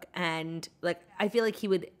book, and, like, I feel like he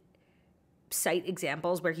would cite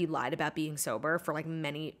examples where he lied about being sober for, like,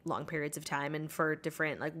 many long periods of time and for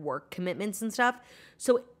different, like, work commitments and stuff.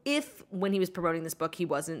 So if, when he was promoting this book, he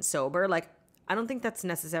wasn't sober, like, I don't think that's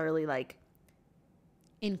necessarily, like,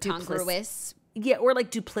 incongruous. Yeah, or,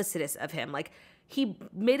 like, duplicitous of him. Like, he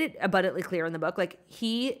made it abundantly clear in the book, like,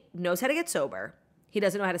 he knows how to get sober. He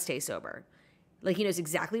doesn't know how to stay sober. Like, he knows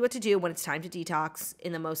exactly what to do when it's time to detox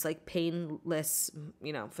in the most, like, painless,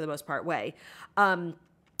 you know, for the most part, way.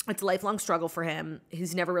 It's a lifelong struggle for him.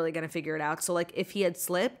 He's never really going to figure it out. So, like, if he had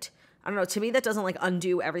slipped, I don't know, to me that doesn't, like,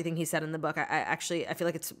 undo everything he said in the book. I feel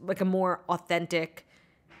like it's, like, a more authentic,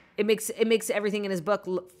 it makes everything in his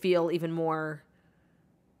book feel even more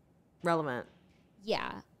relevant.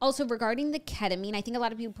 Yeah. Also, regarding the ketamine, I think a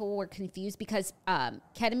lot of people were confused because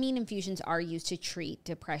ketamine infusions are used to treat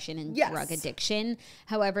depression and drug addiction.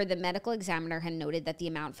 However, the medical examiner had noted that the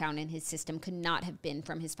amount found in his system could not have been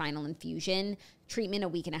from his final infusion. Treatment a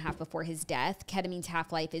week and a half before his death. Ketamine's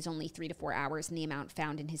half-life is only 3 to 4 hours, and the amount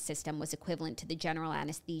found in his system was equivalent to the general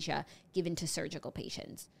anesthesia given to surgical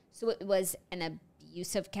patients. So it was an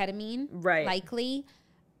abuse of ketamine, likely.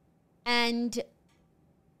 And...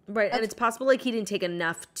 Right, and it's possible, like, he didn't take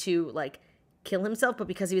enough to, like, kill himself, but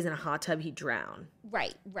because he was in a hot tub, he'd drown.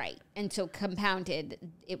 Right. And so compounded,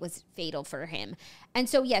 it was fatal for him. And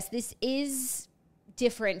so, yes, this is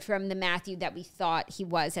different from the Matthew that we thought he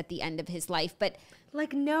was at the end of his life, but...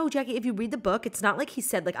 Like, no, Jackie, if you read the book, it's not like he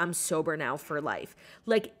said, like, I'm sober now for life.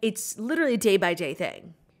 Like, it's literally a day-by-day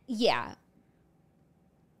thing. Yeah.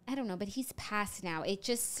 I don't know, but he's passed now. It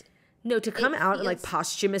just... No, to come out and, like,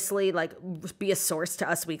 posthumously, like, be a source to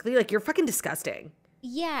Us Weekly, like, you're fucking disgusting.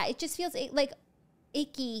 Yeah, it just feels, like,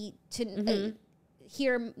 icky to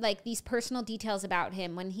hear, like, these personal details about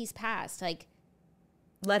him when he's passed. Like,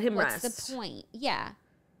 let him rest. What's the point? Yeah.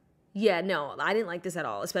 Yeah, no, I didn't like this at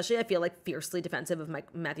all. Especially, I feel, like, fiercely defensive of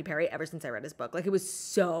Matthew Perry ever since I read his book. Like, it was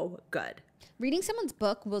so good. Reading someone's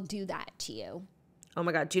book will do that to you. Oh,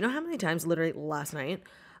 my God. Do you know how many times, literally, last night,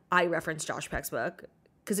 I referenced Josh Peck's book?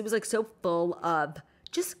 Because it was, like, so full of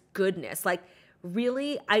just goodness. Like,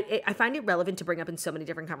 really, I find it relevant to bring up in so many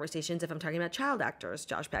different conversations. If I'm talking about child actors,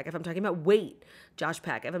 Josh Peck. If I'm talking about weight, Josh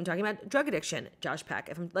Peck. If I'm talking about drug addiction, Josh Peck.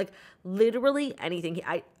 If I'm, like, literally anything.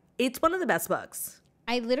 It's one of the best books.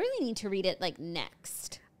 I literally need to read it, like,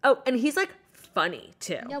 next. Oh, and he's, like, funny,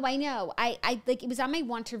 too. No, I know. I like, it was on my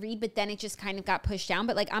want to read, but then it just kind of got pushed down.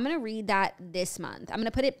 But, like, I'm going to read that this month. I'm going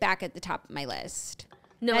to put it back at the top of my list.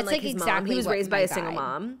 No, that's, like, his exactly mom. He was raised by a single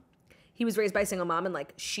mom. He was raised by a single mom, and,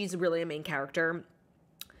 like, she's really a main character.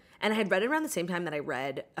 And I had read it around the same time that I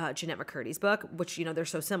read Jeanette McCurdy's book, which, you know, they're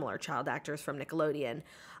so similar, child actors from Nickelodeon.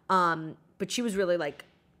 But she was really, like,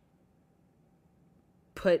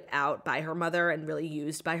 put out by her mother and really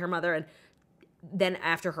used by her mother. And then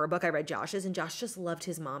after her book, I read Josh's, and Josh just loved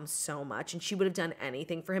his mom so much, and she would have done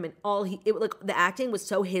anything for him. And like, the acting was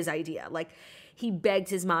so his idea. Like, he begged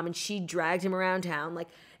his mom, and she dragged him around town. Like,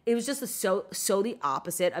 it was just so the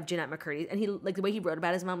opposite of Jeanette McCurdy. And he, like, the way he wrote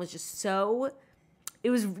about his mom was just so,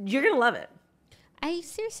 you're going to love it. I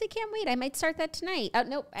seriously can't wait. I might start that tonight. Oh,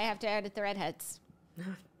 nope. I have to edit the redheads.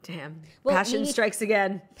 Oh, damn. Well, Passion strikes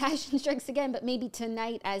again. Passion strikes again, but maybe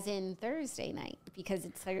tonight as in Thursday night because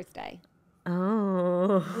it's Thursday.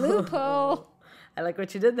 Oh. Loophole. I like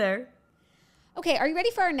what you did there. Okay, are you ready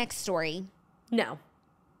for our next story? No.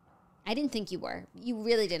 I didn't think you were. You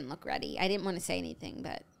really didn't look ready. I didn't want to say anything,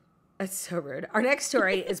 but... That's so rude. Our next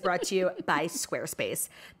story is brought to you by Squarespace,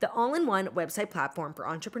 the all-in-one website platform for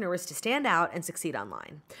entrepreneurs to stand out and succeed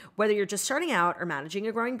online. Whether you're just starting out or managing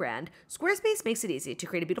a growing brand, Squarespace makes it easy to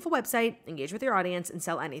create a beautiful website, engage with your audience, and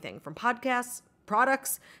sell anything from podcasts,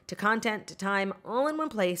 products, to content, to time, all in one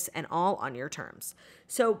place and all on your terms.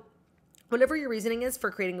 So whatever your reasoning is for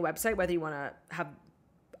creating a website, whether you want to have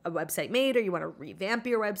a website made, or you want to revamp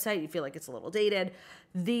your website, you feel like it's a little dated,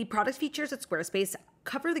 the product features at Squarespace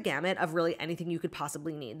cover the gamut of really anything you could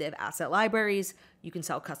possibly need. They have asset libraries, you can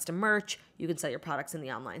sell custom merch, you can sell your products in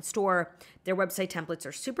the online store. Their website templates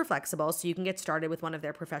are super flexible, so you can get started with one of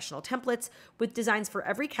their professional templates with designs for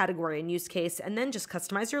every category and use case, and then just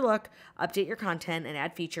customize your look, update your content, and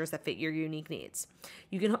add features that fit your unique needs.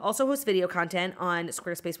 You can also host video content on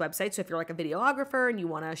Squarespace websites, so if you're like a videographer and you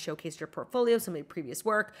want to showcase your portfolio, some of your previous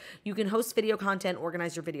work, you can host video content,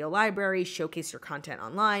 organize your video library, showcase your content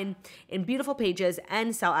online in beautiful pages,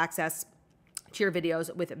 and sell access to your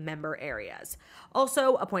videos with member areas.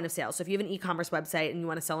 Also, a point of sale. So if you have an e-commerce website and you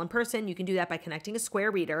want to sell in person, you can do that by connecting a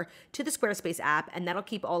Square Reader to the Squarespace app, and that'll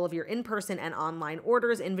keep all of your in-person and online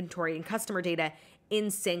orders, inventory, and customer data in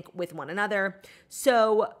sync with one another.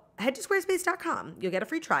 So head to squarespace.com. You'll get a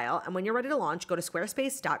free trial, and when you're ready to launch, go to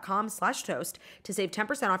squarespace.com/toast to save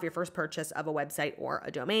 10% off your first purchase of a website or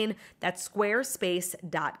a domain. That's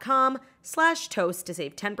squarespace.com/toast to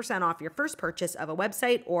save 10% off your first purchase of a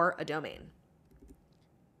website or a domain.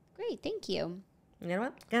 Great, thank you. You know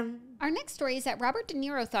what? Our next story is that Robert De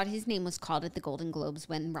Niro thought his name was called at the Golden Globes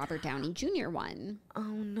when Robert Downey Jr. won. Oh,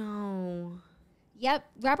 no. Yep,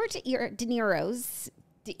 Robert De Niro's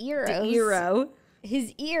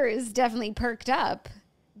his ears definitely perked up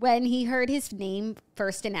when he heard his name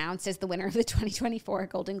first announced as the winner of the 2024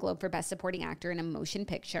 Golden Globe for Best Supporting Actor in a Motion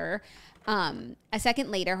Picture. A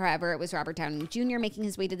second later, however, it was Robert Downey Jr. making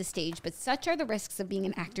his way to the stage, but such are the risks of being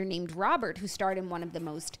an actor named Robert who starred in one of the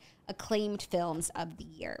most acclaimed films of the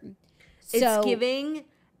year. It's giving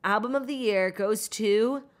album of the year goes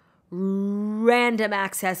to Random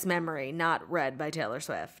Access Memory, not Red by Taylor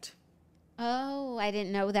Swift. Oh, I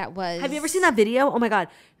didn't know that was. Have you ever seen that video? Oh my God.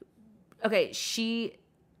 Okay, she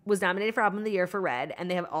was nominated for album of the year for Red, and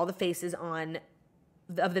they have all the faces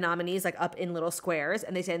of the nominees like up in little squares,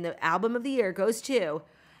 and they say the album of the year goes to,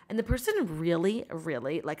 and the person really,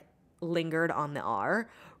 really like lingered on the R,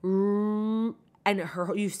 and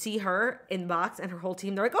you see her in the box and her whole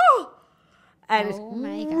team, they're like, oh, and it's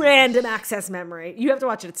Random Access Memory. You have to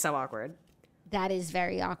watch it. It's so awkward. That is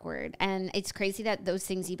very awkward. And it's crazy that those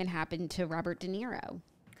things even happened to Robert De Niro.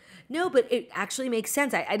 No, but it actually makes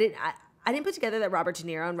sense. I didn't put together that Robert De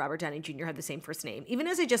Niro and Robert Downey Jr. had the same first name. Even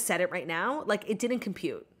as I just said it right now, like it didn't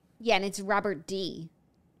compute. Yeah, and it's Robert D.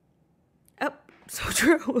 Oh, so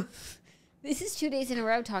true. This is 2 days in a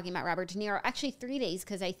row talking about Robert De Niro. Actually, 3 days,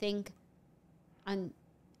 because I think on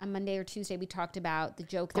Monday or Tuesday we talked about the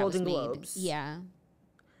joke that Golden was made. Globes. Yeah.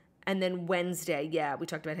 And then Wednesday, yeah, we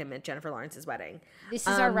talked about him at Jennifer Lawrence's wedding. This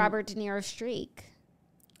is our Robert De Niro streak.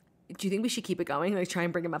 Do you think we should keep it going? Like try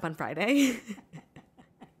and bring him up on Friday?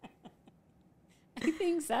 I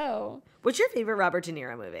think so. What's your favorite Robert De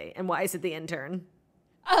Niro movie? And why is it The Intern?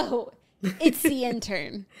 Oh, it's The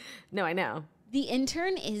Intern. No, I know. The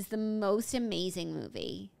Intern is the most amazing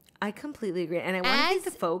movie. I completely agree. And I want to thank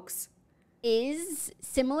the folks. Is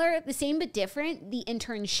similar, the same but different, The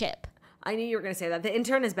Internship. I knew you were going to say that. The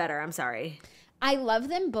Intern is better. I'm sorry. I love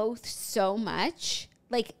them both so much,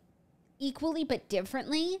 like equally but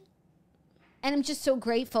differently. And I'm just so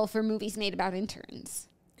grateful for movies made about interns.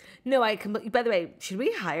 No, by the way, should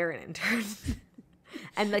we hire an intern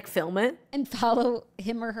and like film it? And follow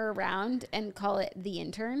him or her around and call it The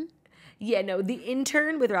Intern? Yeah, no, The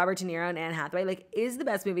Intern with Robert De Niro and Anne Hathaway like is the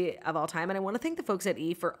best movie of all time. And I want to thank the folks at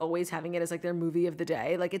E for always having it as like their movie of the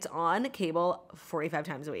day. Like it's on cable 45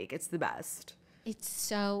 times a week. It's the best. It's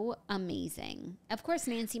so amazing. Of course,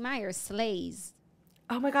 Nancy Meyers slays.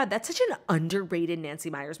 Oh my God, that's such an underrated Nancy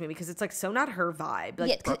Meyers movie because it's like so not her vibe. Like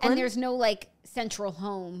yeah, Brooklyn? And there's no like central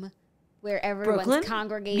home where everyone's Brooklyn?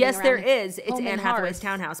 congregating. Yes, around there is. It's Home Anne and Hathaway's Hearth.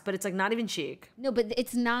 townhouse, but it's like not even chic. No, but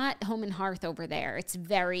it's not Home and Hearth over there. It's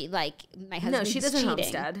very like my husband's No, she doesn't cheating.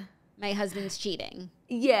 homestead. My husband's cheating.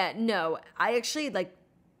 Yeah, no, I actually like.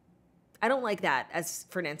 I don't like that as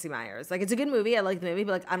for Nancy Meyers. Like it's a good movie. I like the movie,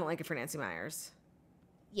 but like I don't like it for Nancy Meyers.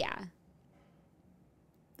 Yeah.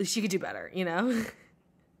 She could do better, you know.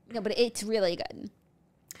 No, but it's really good.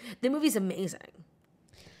 The movie's amazing.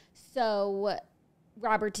 So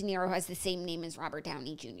Robert De Niro has the same name as Robert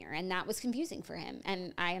Downey Jr., and that was confusing for him,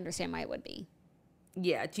 and I understand why it would be.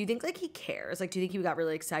 Yeah. Do you think like he cares? Like, do you think he got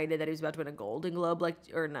really excited that he was about to win a Golden Globe? Like,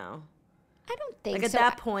 or no? I don't think like at so.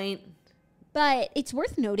 that point. But it's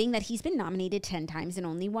worth noting that he's been nominated 10 times and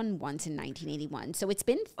only won once in 1981. So it's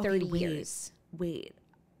been 30 years. Wait,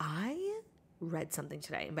 I read something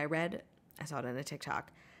today, and by read, I saw it on a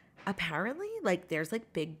TikTok. Apparently, like there's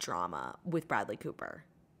like big drama with Bradley Cooper.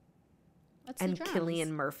 What's and the dramas? Cillian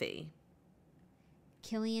Murphy.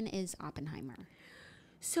 Cillian is Oppenheimer.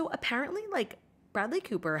 So apparently, like Bradley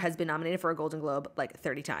Cooper has been nominated for a Golden Globe like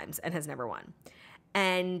 30 times and has never won.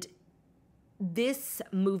 And this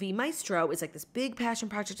movie, Maestro, is like this big passion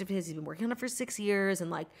project of his. He's been working on it for 6 years,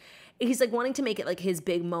 and like he's like wanting to make it like his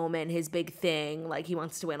big moment, his big thing. Like he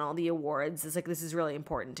wants to win all the awards. It's like this is really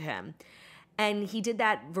important to him. And he did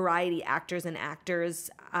that Variety Actors and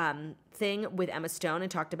Actors thing with Emma Stone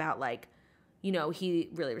and talked about like, you know, he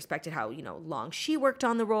really respected how, you know, long she worked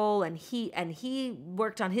on the role and he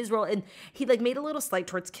worked on his role. And he like made a little slight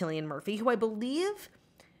towards Cillian Murphy, who I believe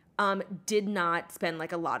did not spend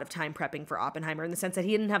like a lot of time prepping for Oppenheimer in the sense that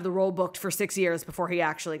he didn't have the role booked for 6 years before he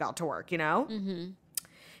actually got to work, you know? Mm-hmm.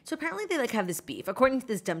 So apparently they like have this beef, according to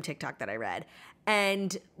this dumb TikTok that I read.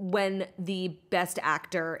 And when the best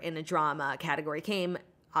actor in a drama category came,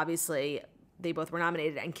 obviously they both were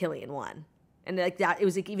nominated and Cillian won. And like that, it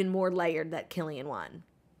was like even more layered that Cillian won.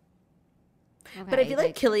 Okay, but I feel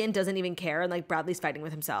like Cillian doesn't even care, and like Bradley's fighting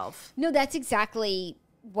with himself. No, that's exactly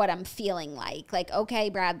what I'm feeling like. Like, okay,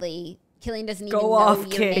 Bradley, Cillian doesn't even Go know off,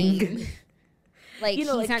 your King. name. Like, you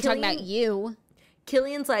know, he's like not talking about you.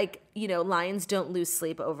 Cillian's like, you know, lions don't lose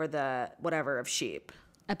sleep over the whatever of sheep.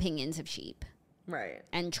 Opinions of sheep. Right.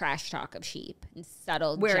 And trash talk of sheep. And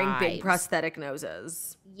subtle wearing jibes. Big prosthetic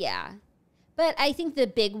noses. Yeah. But I think the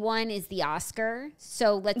big one is the Oscar.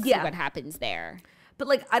 So let's see what happens there. But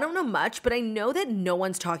like, I don't know much, but I know that no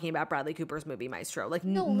one's talking about Bradley Cooper's movie Maestro. Like,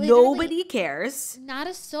 no, nobody cares. Not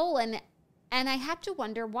a soul. And I have to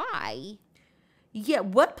wonder why. Yeah.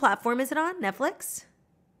 What platform is it on? Netflix?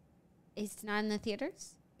 It's not in the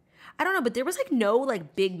theaters? I don't know, but there was like no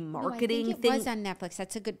like big marketing I think it was on Netflix.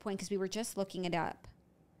 That's a good point because we were just looking it up.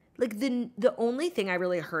 Like the only thing I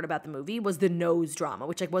really heard about the movie was the nose drama,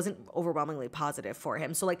 which like wasn't overwhelmingly positive for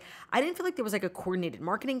him. So like I didn't feel like there was like a coordinated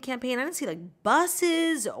marketing campaign. I didn't see like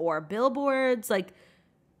buses or billboards. Like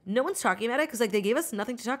no one's talking about it because like they gave us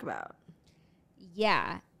nothing to talk about.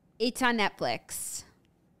 Yeah, it's on Netflix.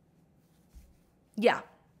 Yeah,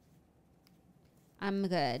 I'm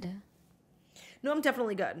good. No, I'm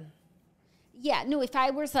definitely good. Yeah, no, if I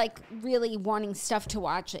was like really wanting stuff to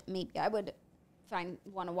watch, maybe I would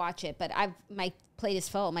want to watch it. But my plate is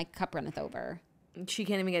full. My cup runneth over. She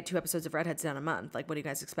can't even get 2 episodes of Redheads down a month. Like, what do you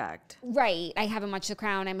guys expect? Right. I haven't watched The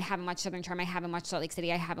Crown. I haven't watched Southern Charm. I haven't watched Salt Lake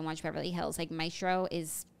City. I haven't watched Beverly Hills. Like, Maestro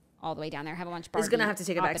is all the way down there. I haven't watched Barbie. It's gonna have to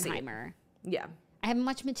take a backseat. Oppenheimer. Yeah. I haven't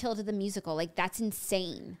watched Matilda the musical. Like, that's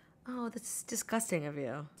insane. Oh, that's disgusting of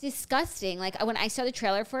you. Disgusting. Like, when I saw the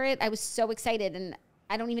trailer for it, I was so excited, and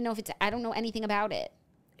I don't even know I don't know anything about it.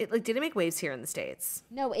 It like didn't make waves here in the States.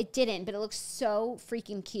 No, it didn't, but it looks so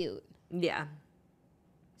freaking cute. Yeah.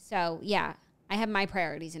 So, yeah, I have my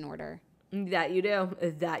priorities in order. That you do.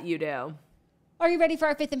 That you do. Are you ready for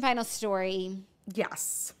our 5th and final story?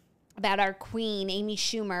 Yes. About our queen, Amy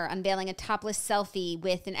Schumer, unveiling a topless selfie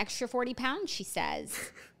with an extra 40 pounds, she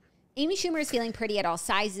says. Amy Schumer is feeling pretty at all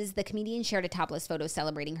sizes. The comedian shared a topless photo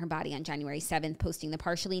celebrating her body on January 7th, posting the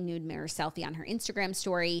partially nude mirror selfie on her Instagram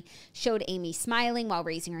story. Showed Amy smiling while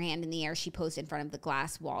raising her hand in the air. She posed in front of the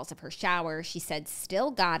glass walls of her shower. She said,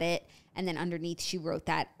 "Still got it." And then underneath, she wrote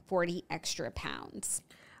that 40 extra pounds.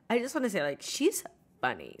 I just want to say, like, she's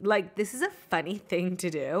funny. Like, this is a funny thing to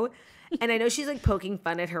do. And I know she's, like, poking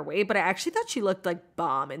fun at her weight, but I actually thought she looked, like,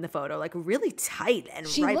 bomb in the photo. Like, really tight and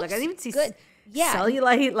she right. Looks like, I didn't even see good. Yeah.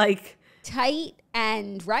 cellulite, like. Tight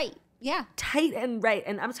and right. Yeah. Tight and right.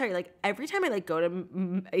 And I'm sorry, like, every time I, like, go to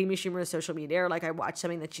Amy Schumer's social media or, like, I watch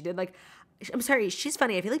something that she did, like, I'm sorry, she's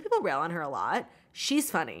funny. I feel like people rail on her a lot.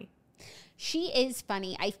 She's funny. She is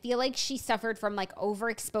funny. I feel like she suffered from, like,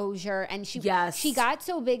 overexposure. And she got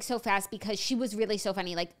so big so fast because she was really so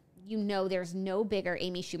funny. Like, you know, there's no bigger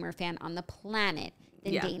Amy Schumer fan on the planet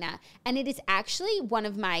than Dana. And it is actually one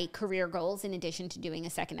of my career goals, in addition to doing a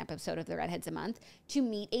second episode of the Redheads a Month, to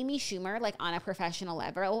meet Amy Schumer, like, on a professional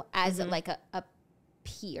level as, like, a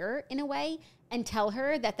peer in a way, and tell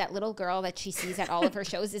her that little girl that she sees at all of her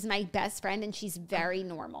shows is my best friend and she's very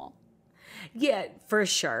normal. Yeah, for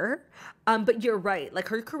sure. But you're right. Like,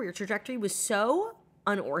 her career trajectory was so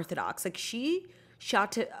unorthodox. Like, she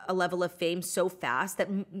shot to a level of fame so fast that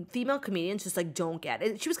female comedians just like don't get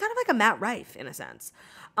it. She was kind of like a Matt Rife in a sense.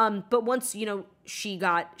 But once, you know, she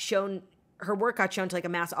got shown, her work got shown to like a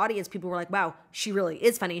mass audience, people were like, wow, she really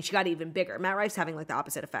is funny. And she got even bigger. Matt Rife's having like the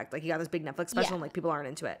opposite effect. Like, he got this big Netflix special and like people aren't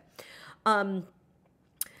into it. And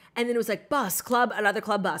then it was like bus, club, another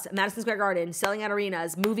club bus, Madison Square Garden, selling out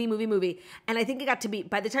arenas, movie. And I think it got to be,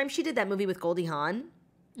 by the time she did that movie with Goldie Hawn,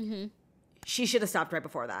 she should have stopped right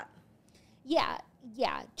before that. Yeah,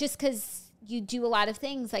 just because you do a lot of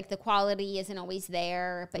things, like the quality isn't always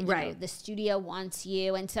there, but you know, the studio wants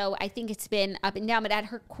you. And so I think it's been up and down, but at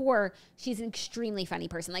her core, she's an extremely funny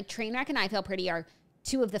person. Like Trainwreck and I Feel Pretty are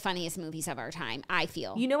two of the funniest movies of our time, I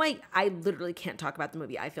feel. You know, I literally can't talk about the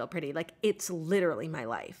movie I Feel Pretty. Like, it's literally my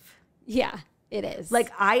life. Yeah, it is.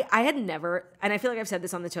 Like, I had never, and I feel like I've said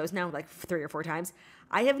this on the toast now like 3 or 4 times,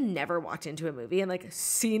 I have never walked into a movie and like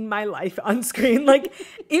seen my life on screen. Like,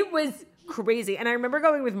 it was crazy. And I remember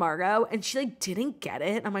going with Margot and she like didn't get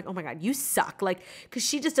it. I'm like, oh my God, you suck. Like, because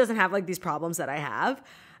she just doesn't have like these problems that I have.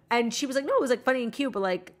 And she was like, no, it was like funny and cute, but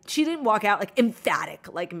like she didn't walk out like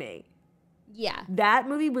emphatic like me. Yeah. That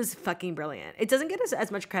movie was fucking brilliant. It doesn't get us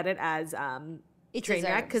as much credit as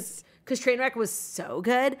Trainwreck because Trainwreck was so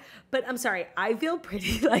good. But I'm sorry, I Feel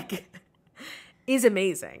Pretty like is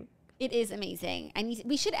amazing. It is amazing.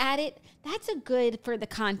 We should add it. That's a good for the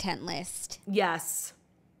content list. Yes.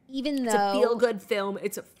 Even though it's a feel-good film,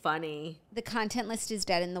 it's funny. The content list is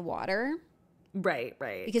dead in the water. Right.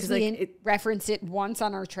 Because we didn't reference it once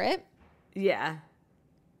on our trip. Yeah.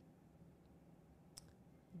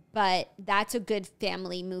 But that's a good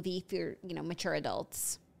family movie for, you know, mature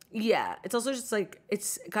adults. Yeah. It's also just like,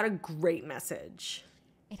 it's got a great message.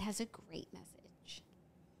 It has a great message.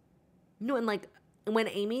 No, and like when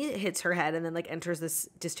Amy hits her head and then like enters this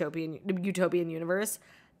utopian universe,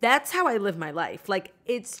 that's how I live my life. Like,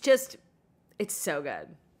 it's so good.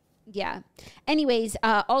 Yeah. Anyways,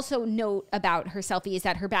 also note about her Selfie is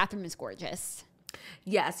that her bathroom is gorgeous.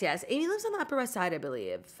 Yes. Amy lives on the Upper West Side, I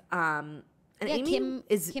believe. And yeah, Amy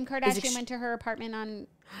Kim Kardashian went to her apartment on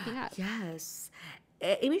Keeping Up. Yes.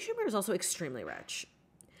 Amy Schumer is also extremely rich.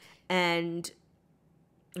 And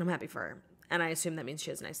I'm happy for her. And I assume that means she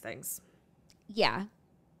has nice things. Yeah.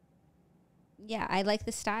 Yeah, I like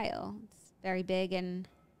the style. It's very big and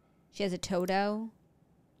she has a Toto.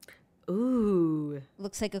 Ooh.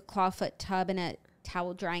 Looks like a clawfoot tub and a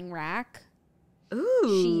towel drying rack. Ooh.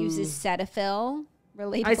 She uses Cetaphil.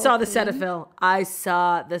 Relatable. I saw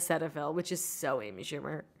the Cetaphil, which is so Amy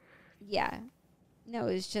Schumer. Yeah. No,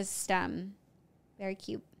 it was just very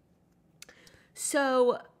cute.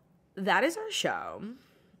 So that is our show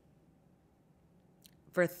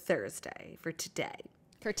for Thursday, for today.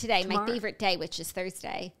 My favorite day, which is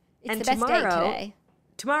Thursday. It's and the best day today.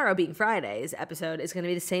 Tomorrow, being Friday's episode, is going to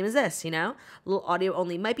be the same as this, you know? A little audio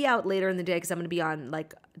only. Might be out later in the day because I'm going to be on,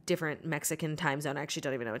 like, different Mexican time zone. I actually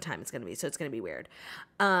don't even know what time it's going to be, so it's going to be weird.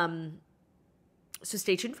 So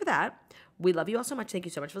stay tuned for that. We love you all so much. Thank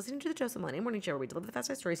you so much for listening to the Joseph Mulaney Morning Show, where we deliver the fast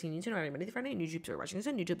life stories you need to know everybody Friday on YouTube. So we're watching this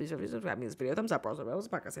on YouTube. Please subscribe to this video. Thumbs up. Also,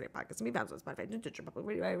 podcast can be found on Spotify, Stitcher, Public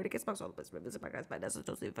Radio, everybody gets box all the places. Visit podcast by Nessa.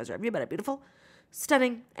 Don't leave a 5-star review, but how beautiful,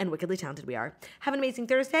 stunning, and wickedly talented we are. Have an amazing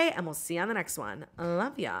Thursday, and we'll see you on the next one.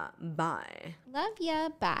 Love ya. Bye. Love ya.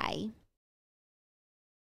 Bye.